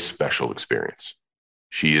very special experience.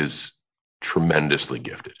 She is tremendously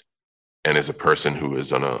gifted and is a person who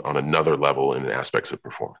is on another level in aspects of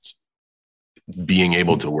performance. Being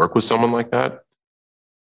able to work with someone like that,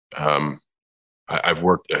 I've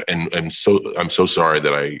worked, and I'm so sorry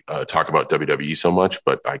that I talk about WWE so much,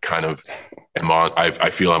 but I kind of am on. I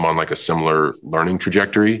feel I'm on like a similar learning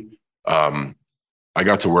trajectory. I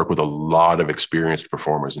got to work with a lot of experienced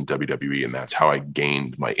performers in WWE, and that's how I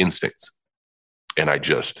gained my instincts. And I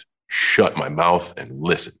just shut my mouth and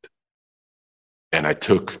listened. And I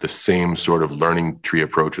took the same sort of learning tree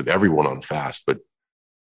approach with everyone on Fast, but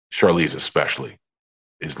Charlize especially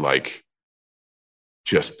is like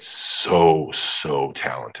just so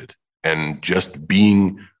talented. And just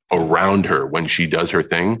being around her when she does her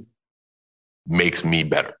thing makes me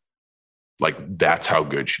better. Like, that's how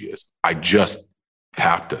good she is. I just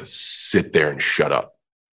have to sit there and shut up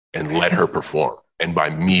and let her perform. And by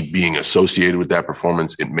me being associated with that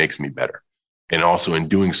performance, it makes me better. And also in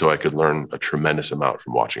doing so, I could learn a tremendous amount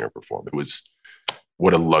from watching her perform. It was,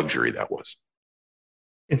 what a luxury that was.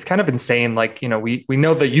 It's kind of insane. Like, we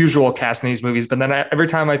know the usual cast in these movies, but then every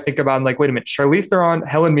time I think about it, I'm like, wait a minute, Charlize Theron,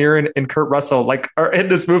 Helen Mirren, and Kurt Russell, like, are in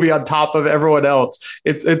this movie on top of everyone else.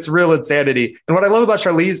 It's real insanity. And what I love about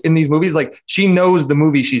Charlize in these movies, like, she knows the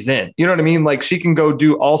movie she's in. You know what I mean? Like, she can go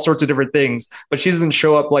do all sorts of different things, but she doesn't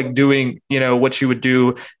show up like doing, what she would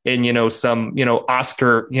do in, some,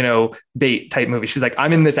 Oscar, bait type movie. She's like,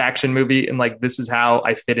 I'm in this action movie, and like, this is how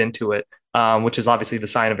I fit into it. Which is obviously the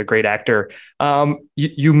sign of a great actor.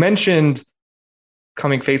 You mentioned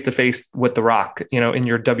coming face to face with The Rock, in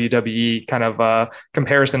your WWE kind of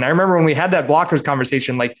comparison. I remember when we had that Blockers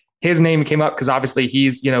conversation, like, his name came up because obviously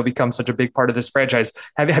he's, become such a big part of this franchise.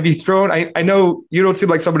 Have you thrown, I know you don't seem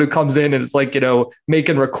like someone who comes in and is like,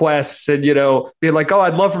 making requests and, being like, oh,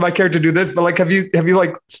 I'd love for my character to do this. But like, have you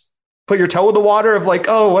like put your toe in the water of like,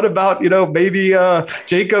 oh, what about, maybe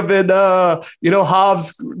Jacob and,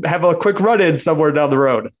 Hobbs have a quick run in somewhere down the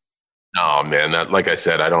road? No, man, like I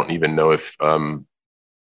said, I don't even know if,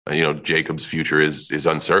 Jacob's future is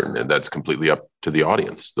uncertain, and that's completely up to the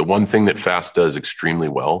audience. The one thing that Fast does extremely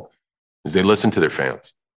well is they listen to their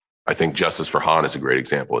fans. I think Justice for Han is a great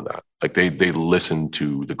example of that. Like they listen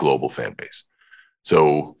to the global fan base.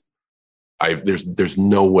 So there's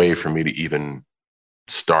no way for me to even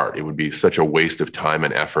start. It would be such a waste of time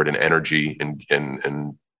and effort and energy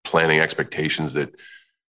and planning expectations that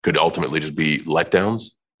could ultimately just be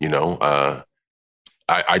letdowns.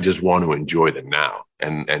 I just want to enjoy the now.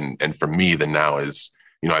 And for me, the now is,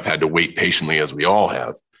 I've had to wait patiently, as we all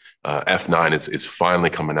have. F9 is finally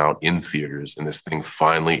coming out in theaters, and this thing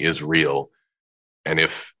finally is real. And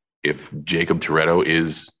if Jacob Toretto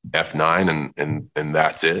is F9 and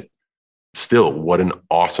that's it, still, what an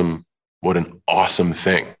awesome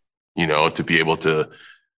thing, to be able to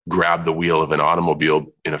grab the wheel of an automobile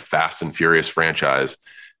in a Fast and Furious franchise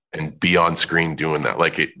and be on screen doing that.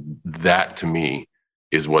 That to me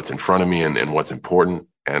is what's in front of me and what's important.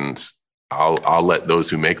 And I'll let those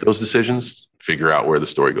who make those decisions figure out where the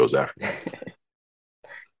story goes after.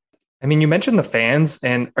 I mean, you mentioned the fans,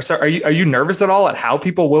 and are you nervous at all at how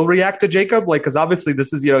people will react to Jacob? Because obviously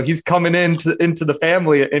this is, he's coming into the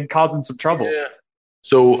family and causing some trouble. Yeah.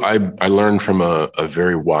 So I learned from a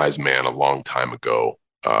very wise man a long time ago.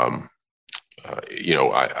 I've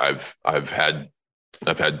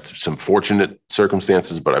had some fortunate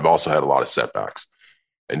circumstances, but I've also had a lot of setbacks.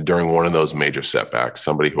 And during one of those major setbacks,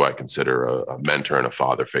 somebody who I consider a mentor and a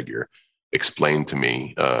father figure explained to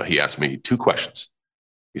me, he asked me 2 questions.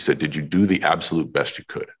 He said, "Did you do the absolute best you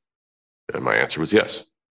could?" And my answer was yes.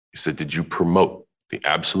 He said, "Did you promote the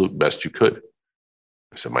absolute best you could?"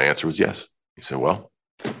 I said, my answer was yes. He said, "Well,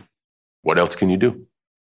 what else can you do?"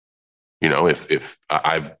 If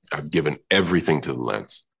I've given everything to the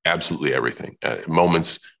lens, absolutely everything,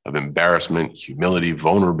 moments of embarrassment, humility,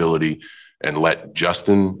 vulnerability, and let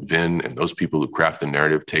Justin, Vin, and those people who craft the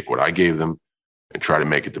narrative take what I gave them and try to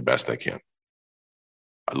make it the best I can.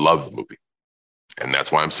 I love the movie. And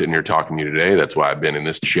that's why I'm sitting here talking to you today. That's why I've been in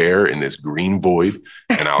this chair, in this green void,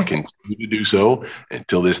 and I'll continue to do so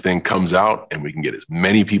until this thing comes out and we can get as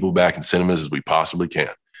many people back in cinemas as we possibly can.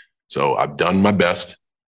 So I've done my best.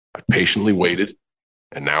 I patiently waited,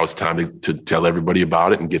 and now it's time to tell everybody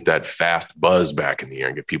about it and get that fast buzz back in the air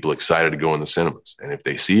and get people excited to go in the cinemas. And if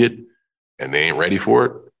they see it and they ain't ready for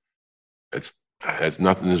it, it's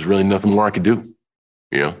nothing. There's really nothing more I could do.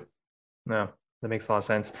 No, that makes a lot of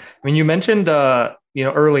sense. I mean, you mentioned,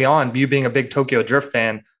 early on, you being a big Tokyo Drift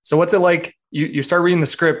fan. So what's it like? You start reading the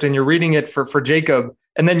script and you're reading it for Jacob,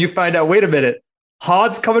 and then you find out, wait a minute,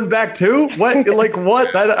 Hod's coming back too? What?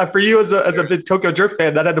 What? That, for you as a big Tokyo Drift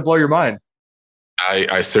fan, that had to blow your mind.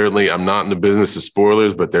 I certainly, I'm not in the business of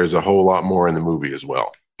spoilers, but there's a whole lot more in the movie as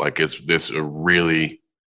well. It's a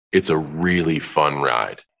really fun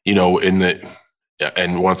ride,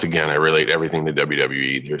 and once again, I relate everything to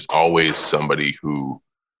WWE. There's always somebody who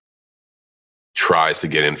tries to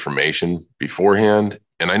get information beforehand.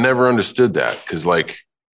 And I never understood that, because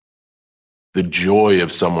the joy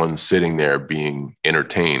of someone sitting there being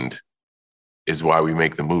entertained is why we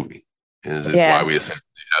make the movie, is why we essentially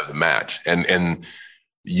have the match. And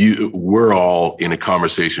we're all in a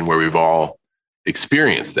conversation where we've all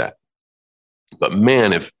experienced that. But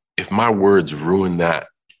man, if my words ruin that,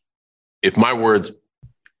 if my words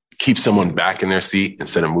keep someone back in their seat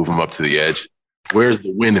instead of move them up to the edge, where's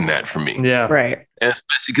the win in that for me? Yeah. Right. And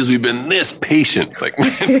especially because we've been this patient.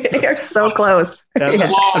 You're so close. That's a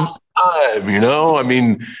long time, I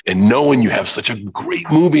mean, and knowing you have such a great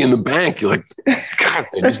movie in the bank, you're like, God,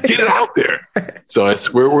 man, just get it out there. So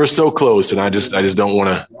we're so close, and I just don't want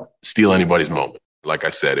to steal anybody's moment. Like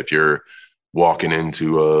I said, if you're walking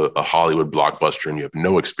into a Hollywood blockbuster and you have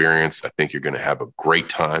no experience, I think you're going to have a great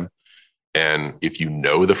time. And if you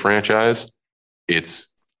know the franchise, it's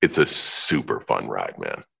a super fun ride,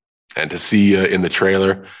 man. And to see in the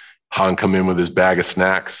trailer, Han come in with his bag of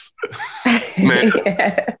snacks, man.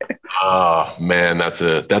 Oh man, that's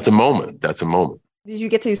a moment. That's a moment. Did you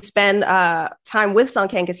get to spend time with Sung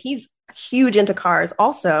Kang? Because he's huge into cars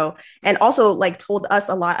also, and also told us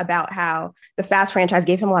a lot about how the Fast franchise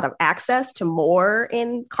gave him a lot of access to more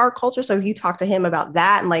in car culture. So if you talk to him about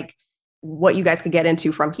that and what you guys could get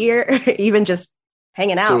into from here, even just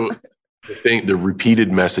hanging out. So the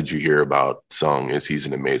repeated message you hear about Sung is he's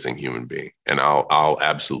an amazing human being. And I'll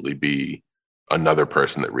absolutely be another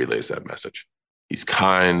person that relays that message. He's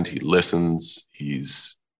kind, he listens,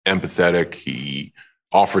 he's empathetic, he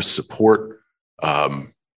offers support,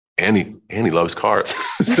 and he loves cars.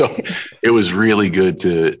 So it was really good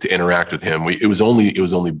to interact with him. It was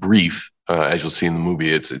only brief, as you'll see in the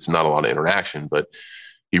movie. It's not a lot of interaction, but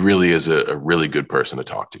he really is a really good person to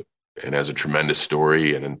talk to, and has a tremendous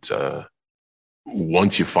story. And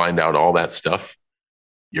once you find out all that stuff,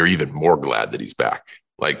 you're even more glad that he's back.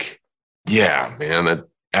 Yeah, man, that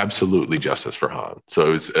absolutely justice for Han. So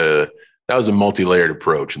it was that was a multi-layered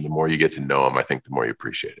approach, and the more you get to know him, I think the more you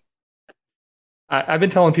appreciate it. I've been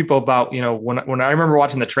telling people about, when I remember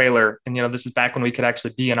watching the trailer, and, this is back when we could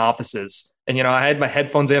actually be in offices, and, I had my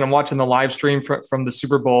headphones in, I'm watching the live stream from the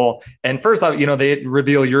Super Bowl. And first off, they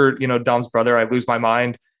reveal you're, Dom's brother. I lose my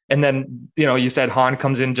mind. And then, you said Han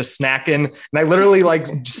comes in just snacking, and I literally I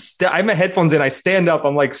have my headphones in, I stand up,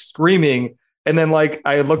 I'm like screaming. And then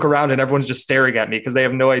I look around and everyone's just staring at me because they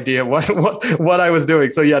have no idea what I was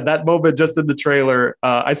doing. So yeah, that moment just in the trailer,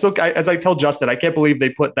 as I tell Justin, I can't believe they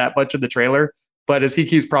put that much in the trailer, but as he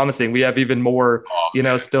keeps promising, we have even more,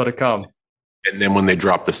 still to come. And then when they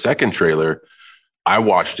dropped the second trailer, I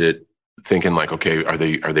watched it thinking okay, are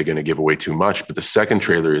they going to give away too much? But the second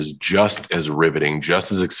trailer is just as riveting,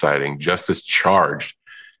 just as exciting, just as charged.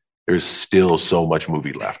 There's still so much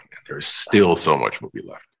movie left, man. There's still so much movie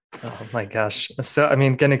left. Oh my gosh. So,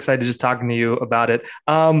 getting excited just talking to you about it.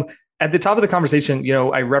 At the top of the conversation,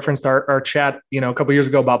 I referenced our chat, a couple of years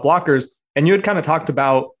ago about blockers, and you had kind of talked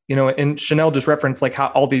about, and Chanelle just referenced how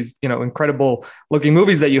all these, incredible looking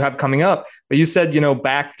movies that you have coming up. But you said,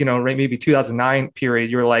 back, maybe 2009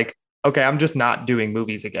 period, you were like, okay, I'm just not doing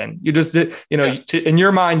movies again. You just did, in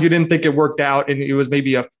your mind, you didn't think it worked out. And it was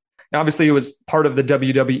maybe obviously it was part of the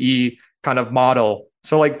WWE kind of model.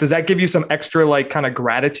 So does that give you some extra kind of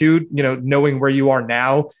gratitude, knowing where you are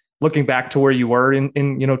now, looking back to where you were in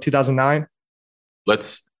 2009?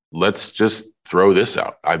 Let's just throw this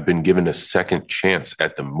out. I've been given a second chance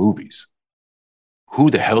at the movies. Who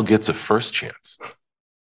the hell gets a first chance?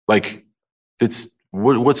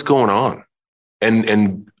 What's going on?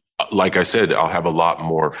 And like I said, I'll have a lot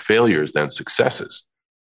more failures than successes.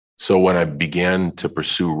 So when I began to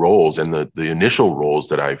pursue roles, and the initial roles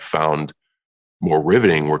that I found more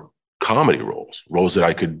riveting were comedy roles that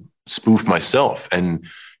I could spoof myself and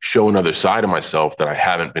show another side of myself that I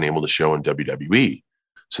haven't been able to show in WWE.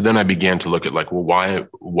 So then I began to look at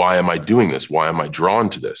why am I doing this? Why am I drawn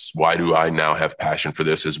to this? Why do I now have passion for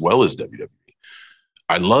this as well as WWE?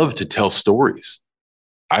 I love to tell stories.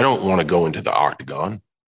 I don't want to go into the octagon.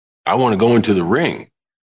 I want to go into the ring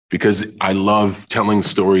because I love telling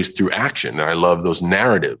stories through action. And I love those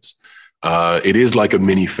narratives. It is like a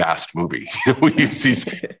mini fast movie. We use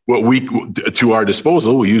to our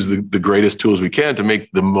disposal. We use the greatest tools we can to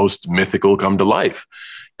make the most mythical come to life.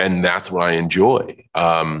 And that's what I enjoy.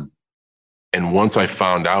 And once I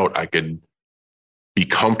found out I could be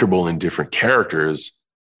comfortable in different characters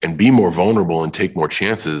and be more vulnerable and take more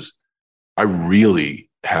chances, I really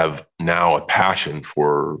have now a passion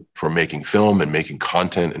for making film and making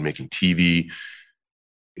content and making TV.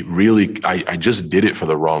 It really, I just did it for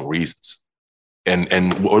the wrong reasons. And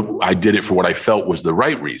I did it for what I felt was the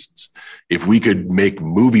right reasons. If we could make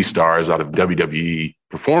movie stars out of WWE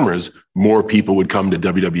performers, more people would come to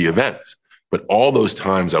WWE events. But all those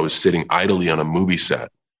times I was sitting idly on a movie set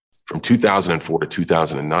from 2004 to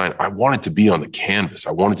 2009, I wanted to be on the canvas.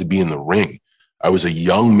 I wanted to be in the ring. I was a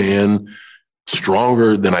young man,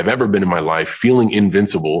 stronger than I've ever been in my life, feeling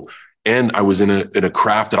invincible. And I was in a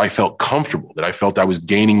craft that I felt comfortable, that I felt I was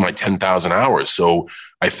gaining my 10,000 hours. So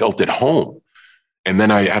I felt at home. And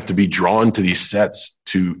then I have to be drawn to these sets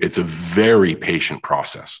it's a very patient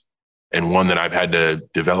process, and one that I've had to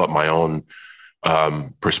develop my own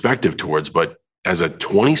perspective towards. But as a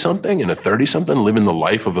 20 something and a 30 something, living the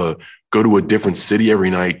life of go to a different city every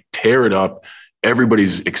night, tear it up.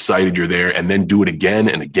 Everybody's excited you're there, and then do it again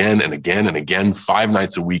and again and again and again, 5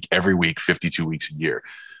 nights a week, every week, 52 weeks a year.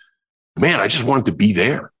 Man, I just wanted to be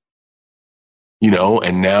there,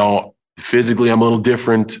 and now physically I'm a little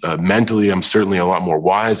different. Mentally, I'm certainly a lot more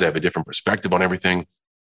wise. I have a different perspective on everything.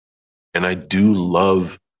 And I do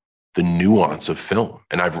love the nuance of film,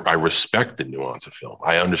 and I respect the nuance of film.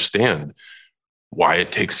 I understand why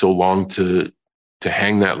it takes so long to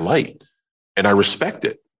hang that light, and I respect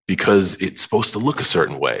it because it's supposed to look a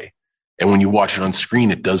certain way. And when you watch it on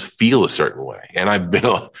screen, it does feel a certain way. And I've been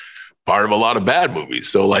a part of a lot of bad movies.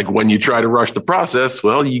 So when you try to rush the process,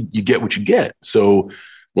 well, you get what you get. So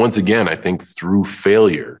once again, I think through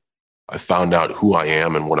failure, I found out who I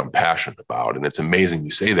am and what I'm passionate about. And it's amazing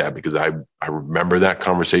you say that, because I remember that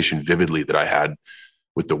conversation vividly that I had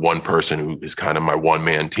with the one person who is kind of my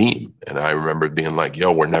one-man team. And I remember being like,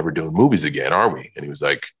 yo, we're never doing movies again, are we? And he was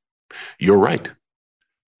like, you're right.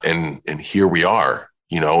 And here we are.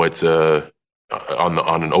 It's on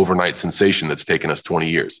an overnight sensation that's taken us 20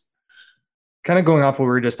 years. Kind of going off what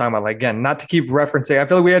we were just talking about, again, not to keep referencing, I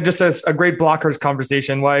feel like we had just a great blockers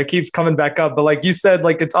conversation why it keeps coming back up. But like you said,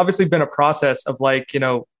 it's obviously been a process of I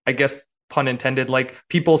guess, pun intended,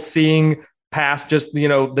 people seeing past just,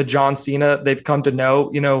 the John Cena they've come to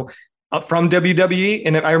know, from WWE.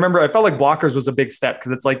 And I remember I felt like Blockers was a big step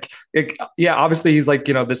because it's like, obviously he's like,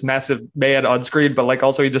 this massive man on screen, but like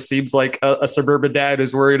also he just seems like a suburban dad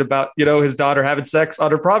who's worried about, his daughter having sex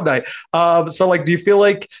on her prom night. So like, do you feel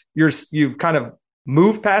like you've kind of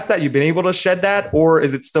moved past that? You've been able to shed that, or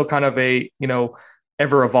is it still kind of a,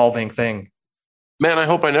 ever evolving thing? Man, I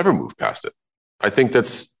hope I never move past it. I think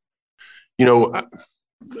that's,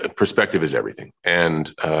 perspective is everything.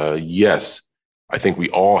 And yes, I think we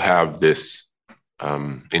all have this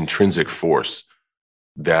intrinsic force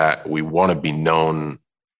that we want to be known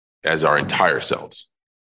as our entire selves,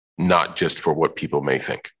 not just for what people may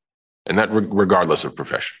think. And that regardless of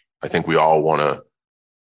profession. I think we all want to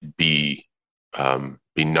be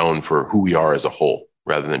known for who we are as a whole,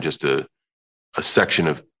 rather than just a section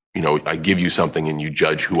of, I give you something and you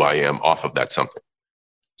judge who I am off of that something.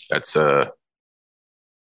 That's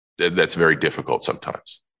very difficult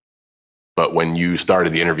sometimes. But when you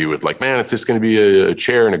started the interview with like, man, it's just going to be a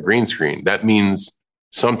chair and a green screen, that means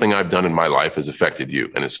something I've done in my life has affected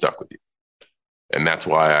you and it's stuck with you. And that's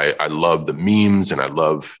why I love the memes, and I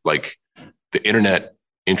love, like, the internet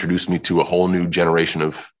introduced me to a whole new generation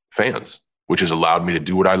of fans, which has allowed me to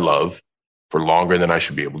do what I love for longer than I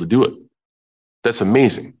should be able to do it. That's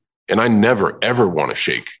amazing. And I never, ever want to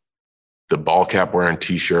shake the ball cap wearing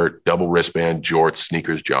t-shirt, double wristband, jorts,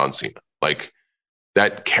 sneakers, John Cena. Like,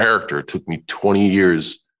 that character took me 20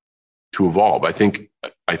 years to evolve. I think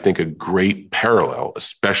a great parallel,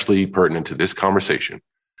 especially pertinent to this conversation,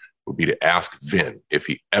 would be to ask Vin if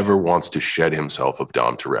he ever wants to shed himself of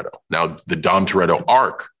Dom Toretto. Now, the Dom Toretto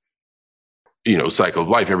arc, cycle of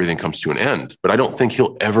life, everything comes to an end, but I don't think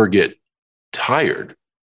he'll ever get tired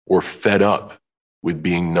or fed up with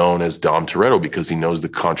being known as Dom Toretto, because he knows the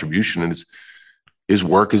contribution and his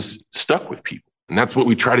work is stuck with people. And that's what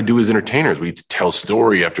we try to do as entertainers. We tell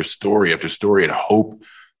story after story after story and hope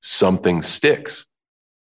something sticks.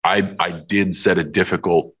 I did set a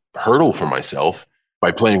difficult hurdle for myself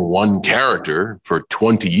by playing one character for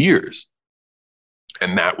 20 years.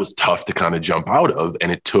 And that was tough to kind of jump out of.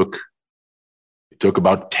 And it took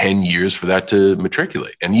about 10 years for that to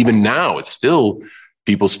matriculate. And even now,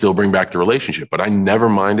 people still bring back the relationship, but I never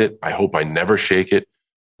mind it. I hope I never shake it.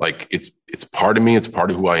 Like, it's part of me. It's part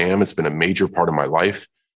of who I am. It's been a major part of my life.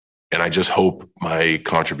 And I just hope my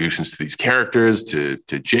contributions to these characters, to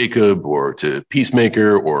Jacob or to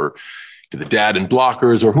Peacemaker or to the dad in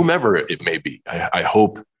Blockers or whomever it may be, I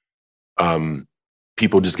hope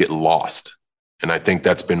people just get lost. And I think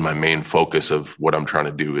that's been my main focus of what I'm trying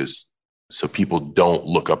to do, is so people don't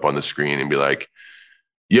look up on the screen and be like,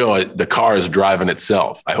 the car is driving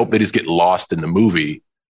itself. I hope they just get lost in the movie.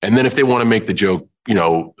 And then if they want to make the joke,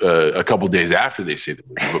 a couple of days after they see the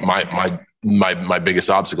movie. But my biggest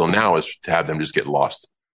obstacle now is to have them just get lost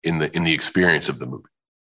in the experience of the movie.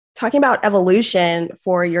 Talking about evolution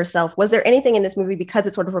for yourself, was there anything in this movie, because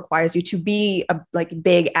it sort of requires you to be a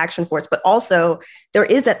big action force, but also there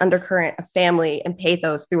is that undercurrent of family and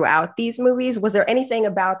pathos throughout these movies? Was there anything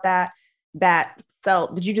about that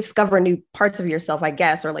did you discover new parts of yourself, I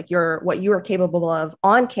guess, or like what you are capable of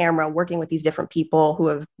on camera, working with these different people who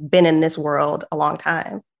have been in this world a long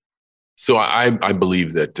time? So I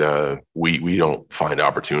believe that we don't find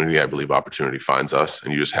opportunity. I believe opportunity finds us,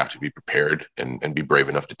 and you just have to be prepared and be brave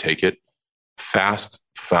enough to take it. Fast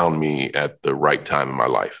found me at the right time in my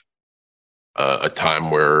life, a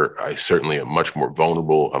time where I certainly am much more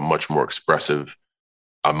vulnerable. I'm much more expressive.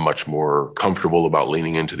 I'm much more comfortable about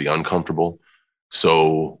leaning into the uncomfortable.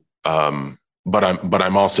 So, but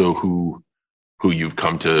I'm also who you've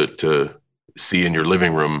come to see in your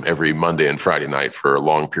living room every Monday and Friday night for a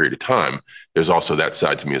long period of time. There's also that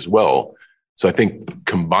side to me as well. So I think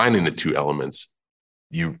combining the two elements,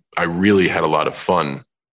 I really had a lot of fun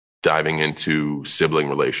diving into sibling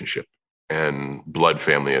relationship and blood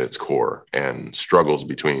family at its core, and struggles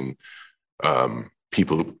between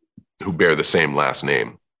people who bear the same last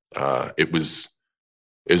name. It was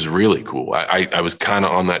really cool. I was kind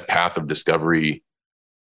of on that path of discovery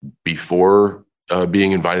before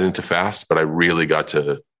being invited into Fast, but I really got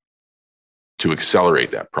to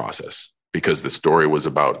accelerate that process, because the story was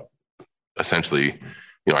about essentially,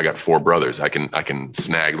 I got 4 brothers. I can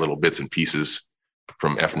snag little bits and pieces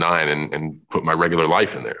from F9 and put my regular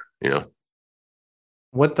life in there,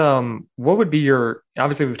 What would be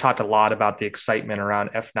obviously we've talked a lot about the excitement around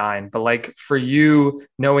F9, but like for you,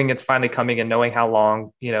 knowing it's finally coming and knowing how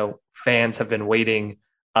long, fans have been waiting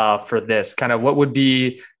for this, kind of what would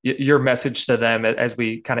be your message to them as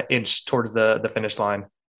we kind of inch towards the finish line?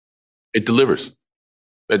 It delivers.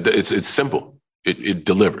 It's simple. It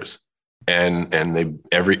delivers. And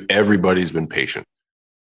everybody's been patient.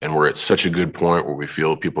 And we're at such a good point where we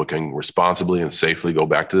feel people can responsibly and safely go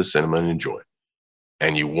back to the cinema and enjoy it.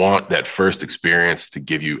 And you want that first experience to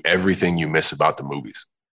give you everything you miss about the movies.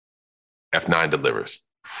 F9 delivers.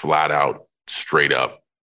 Flat out, straight up,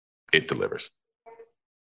 it delivers.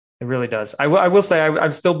 It really does. I will say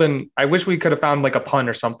I wish we could have found like a pun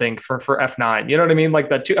or something for F9. You know what I mean?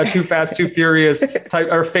 Like a Too Fast, Too Furious type,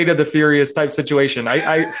 or Fate of the Furious type situation.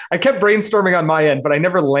 I kept brainstorming on my end, but I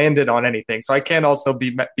never landed on anything. So I can't also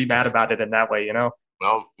be mad about it in that way, you know?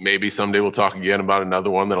 Well, maybe someday we'll talk again about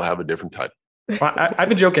another one that'll have a different title. I've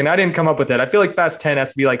been joking. I didn't come up with it. I feel like Fast 10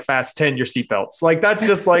 has to be like Fast 10 your seatbelts. Like that's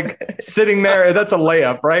just like sitting there. That's a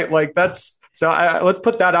layup, right? Like that's so. Let's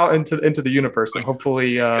put that out into the universe, and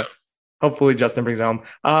hopefully Justin brings it home.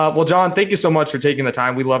 Well, John, thank you so much for taking the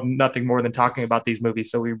time. We love nothing more than talking about these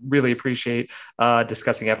movies, so we really appreciate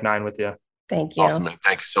discussing F9 with you. Thank you. Awesome, man.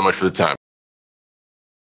 Thank you so much for the time.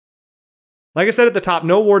 Like I said at the top,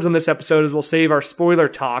 no awards on this episode, as we'll save our spoiler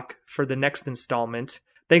talk for the next installment.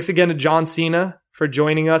 Thanks again to John Cena for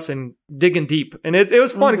joining us and digging deep. And it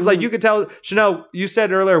was fun because like you could tell, Chanelle, you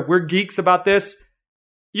said earlier, we're geeks about this.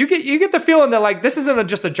 You get the feeling that like this isn't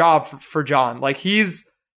just a job for John. Like he's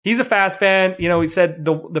a Fast fan. You know, he said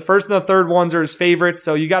the first and the third ones are his favorites,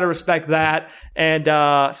 so you got to respect that. And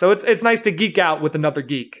so it's nice to geek out with another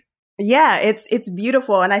geek. Yeah, it's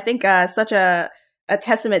beautiful, and I think such a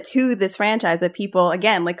testament to this franchise that people,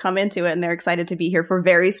 again, like come into it and they're excited to be here for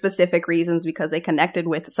very specific reasons because they connected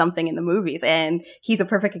with something in the movies. And he's a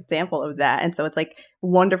perfect example of that. And so it's like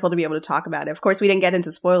wonderful to be able to talk about it. Of course, we didn't get into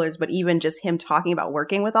spoilers, but even just him talking about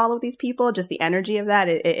working with all of these people, just the energy of that,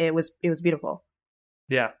 it was beautiful.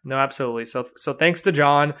 Yeah, no, absolutely. So thanks to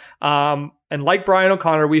John. And like Brian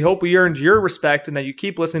O'Connor, we hope we earned your respect and that you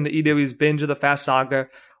keep listening to EW's Binge of the Fast Saga.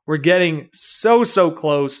 We're getting so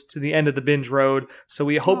close to the end of the binge road, so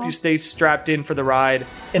we hope you stay strapped in for the ride.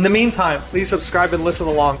 In the meantime, please subscribe and listen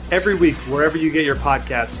along every week wherever you get your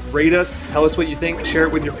podcasts. Rate us, tell us what you think, share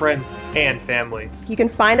it with your friends and family. You can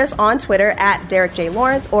find us on Twitter at Derek J.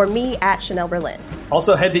 Lawrence or me at Chanelle Berlin.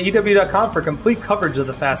 Also, head to EW.com for complete coverage of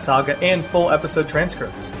the Fast Saga and full episode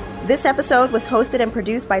transcripts. This episode was hosted and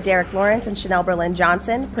produced by Derek Lawrence and Chanelle Berlin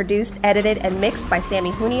Johnson, produced, edited, and mixed by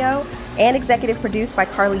Samee Junio, and executive produced by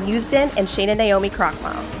Carly Usdin and Shana Naomi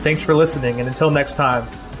Krochmal. Thanks for listening, and until next time,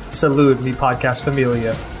 salud mi podcast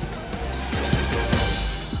familia.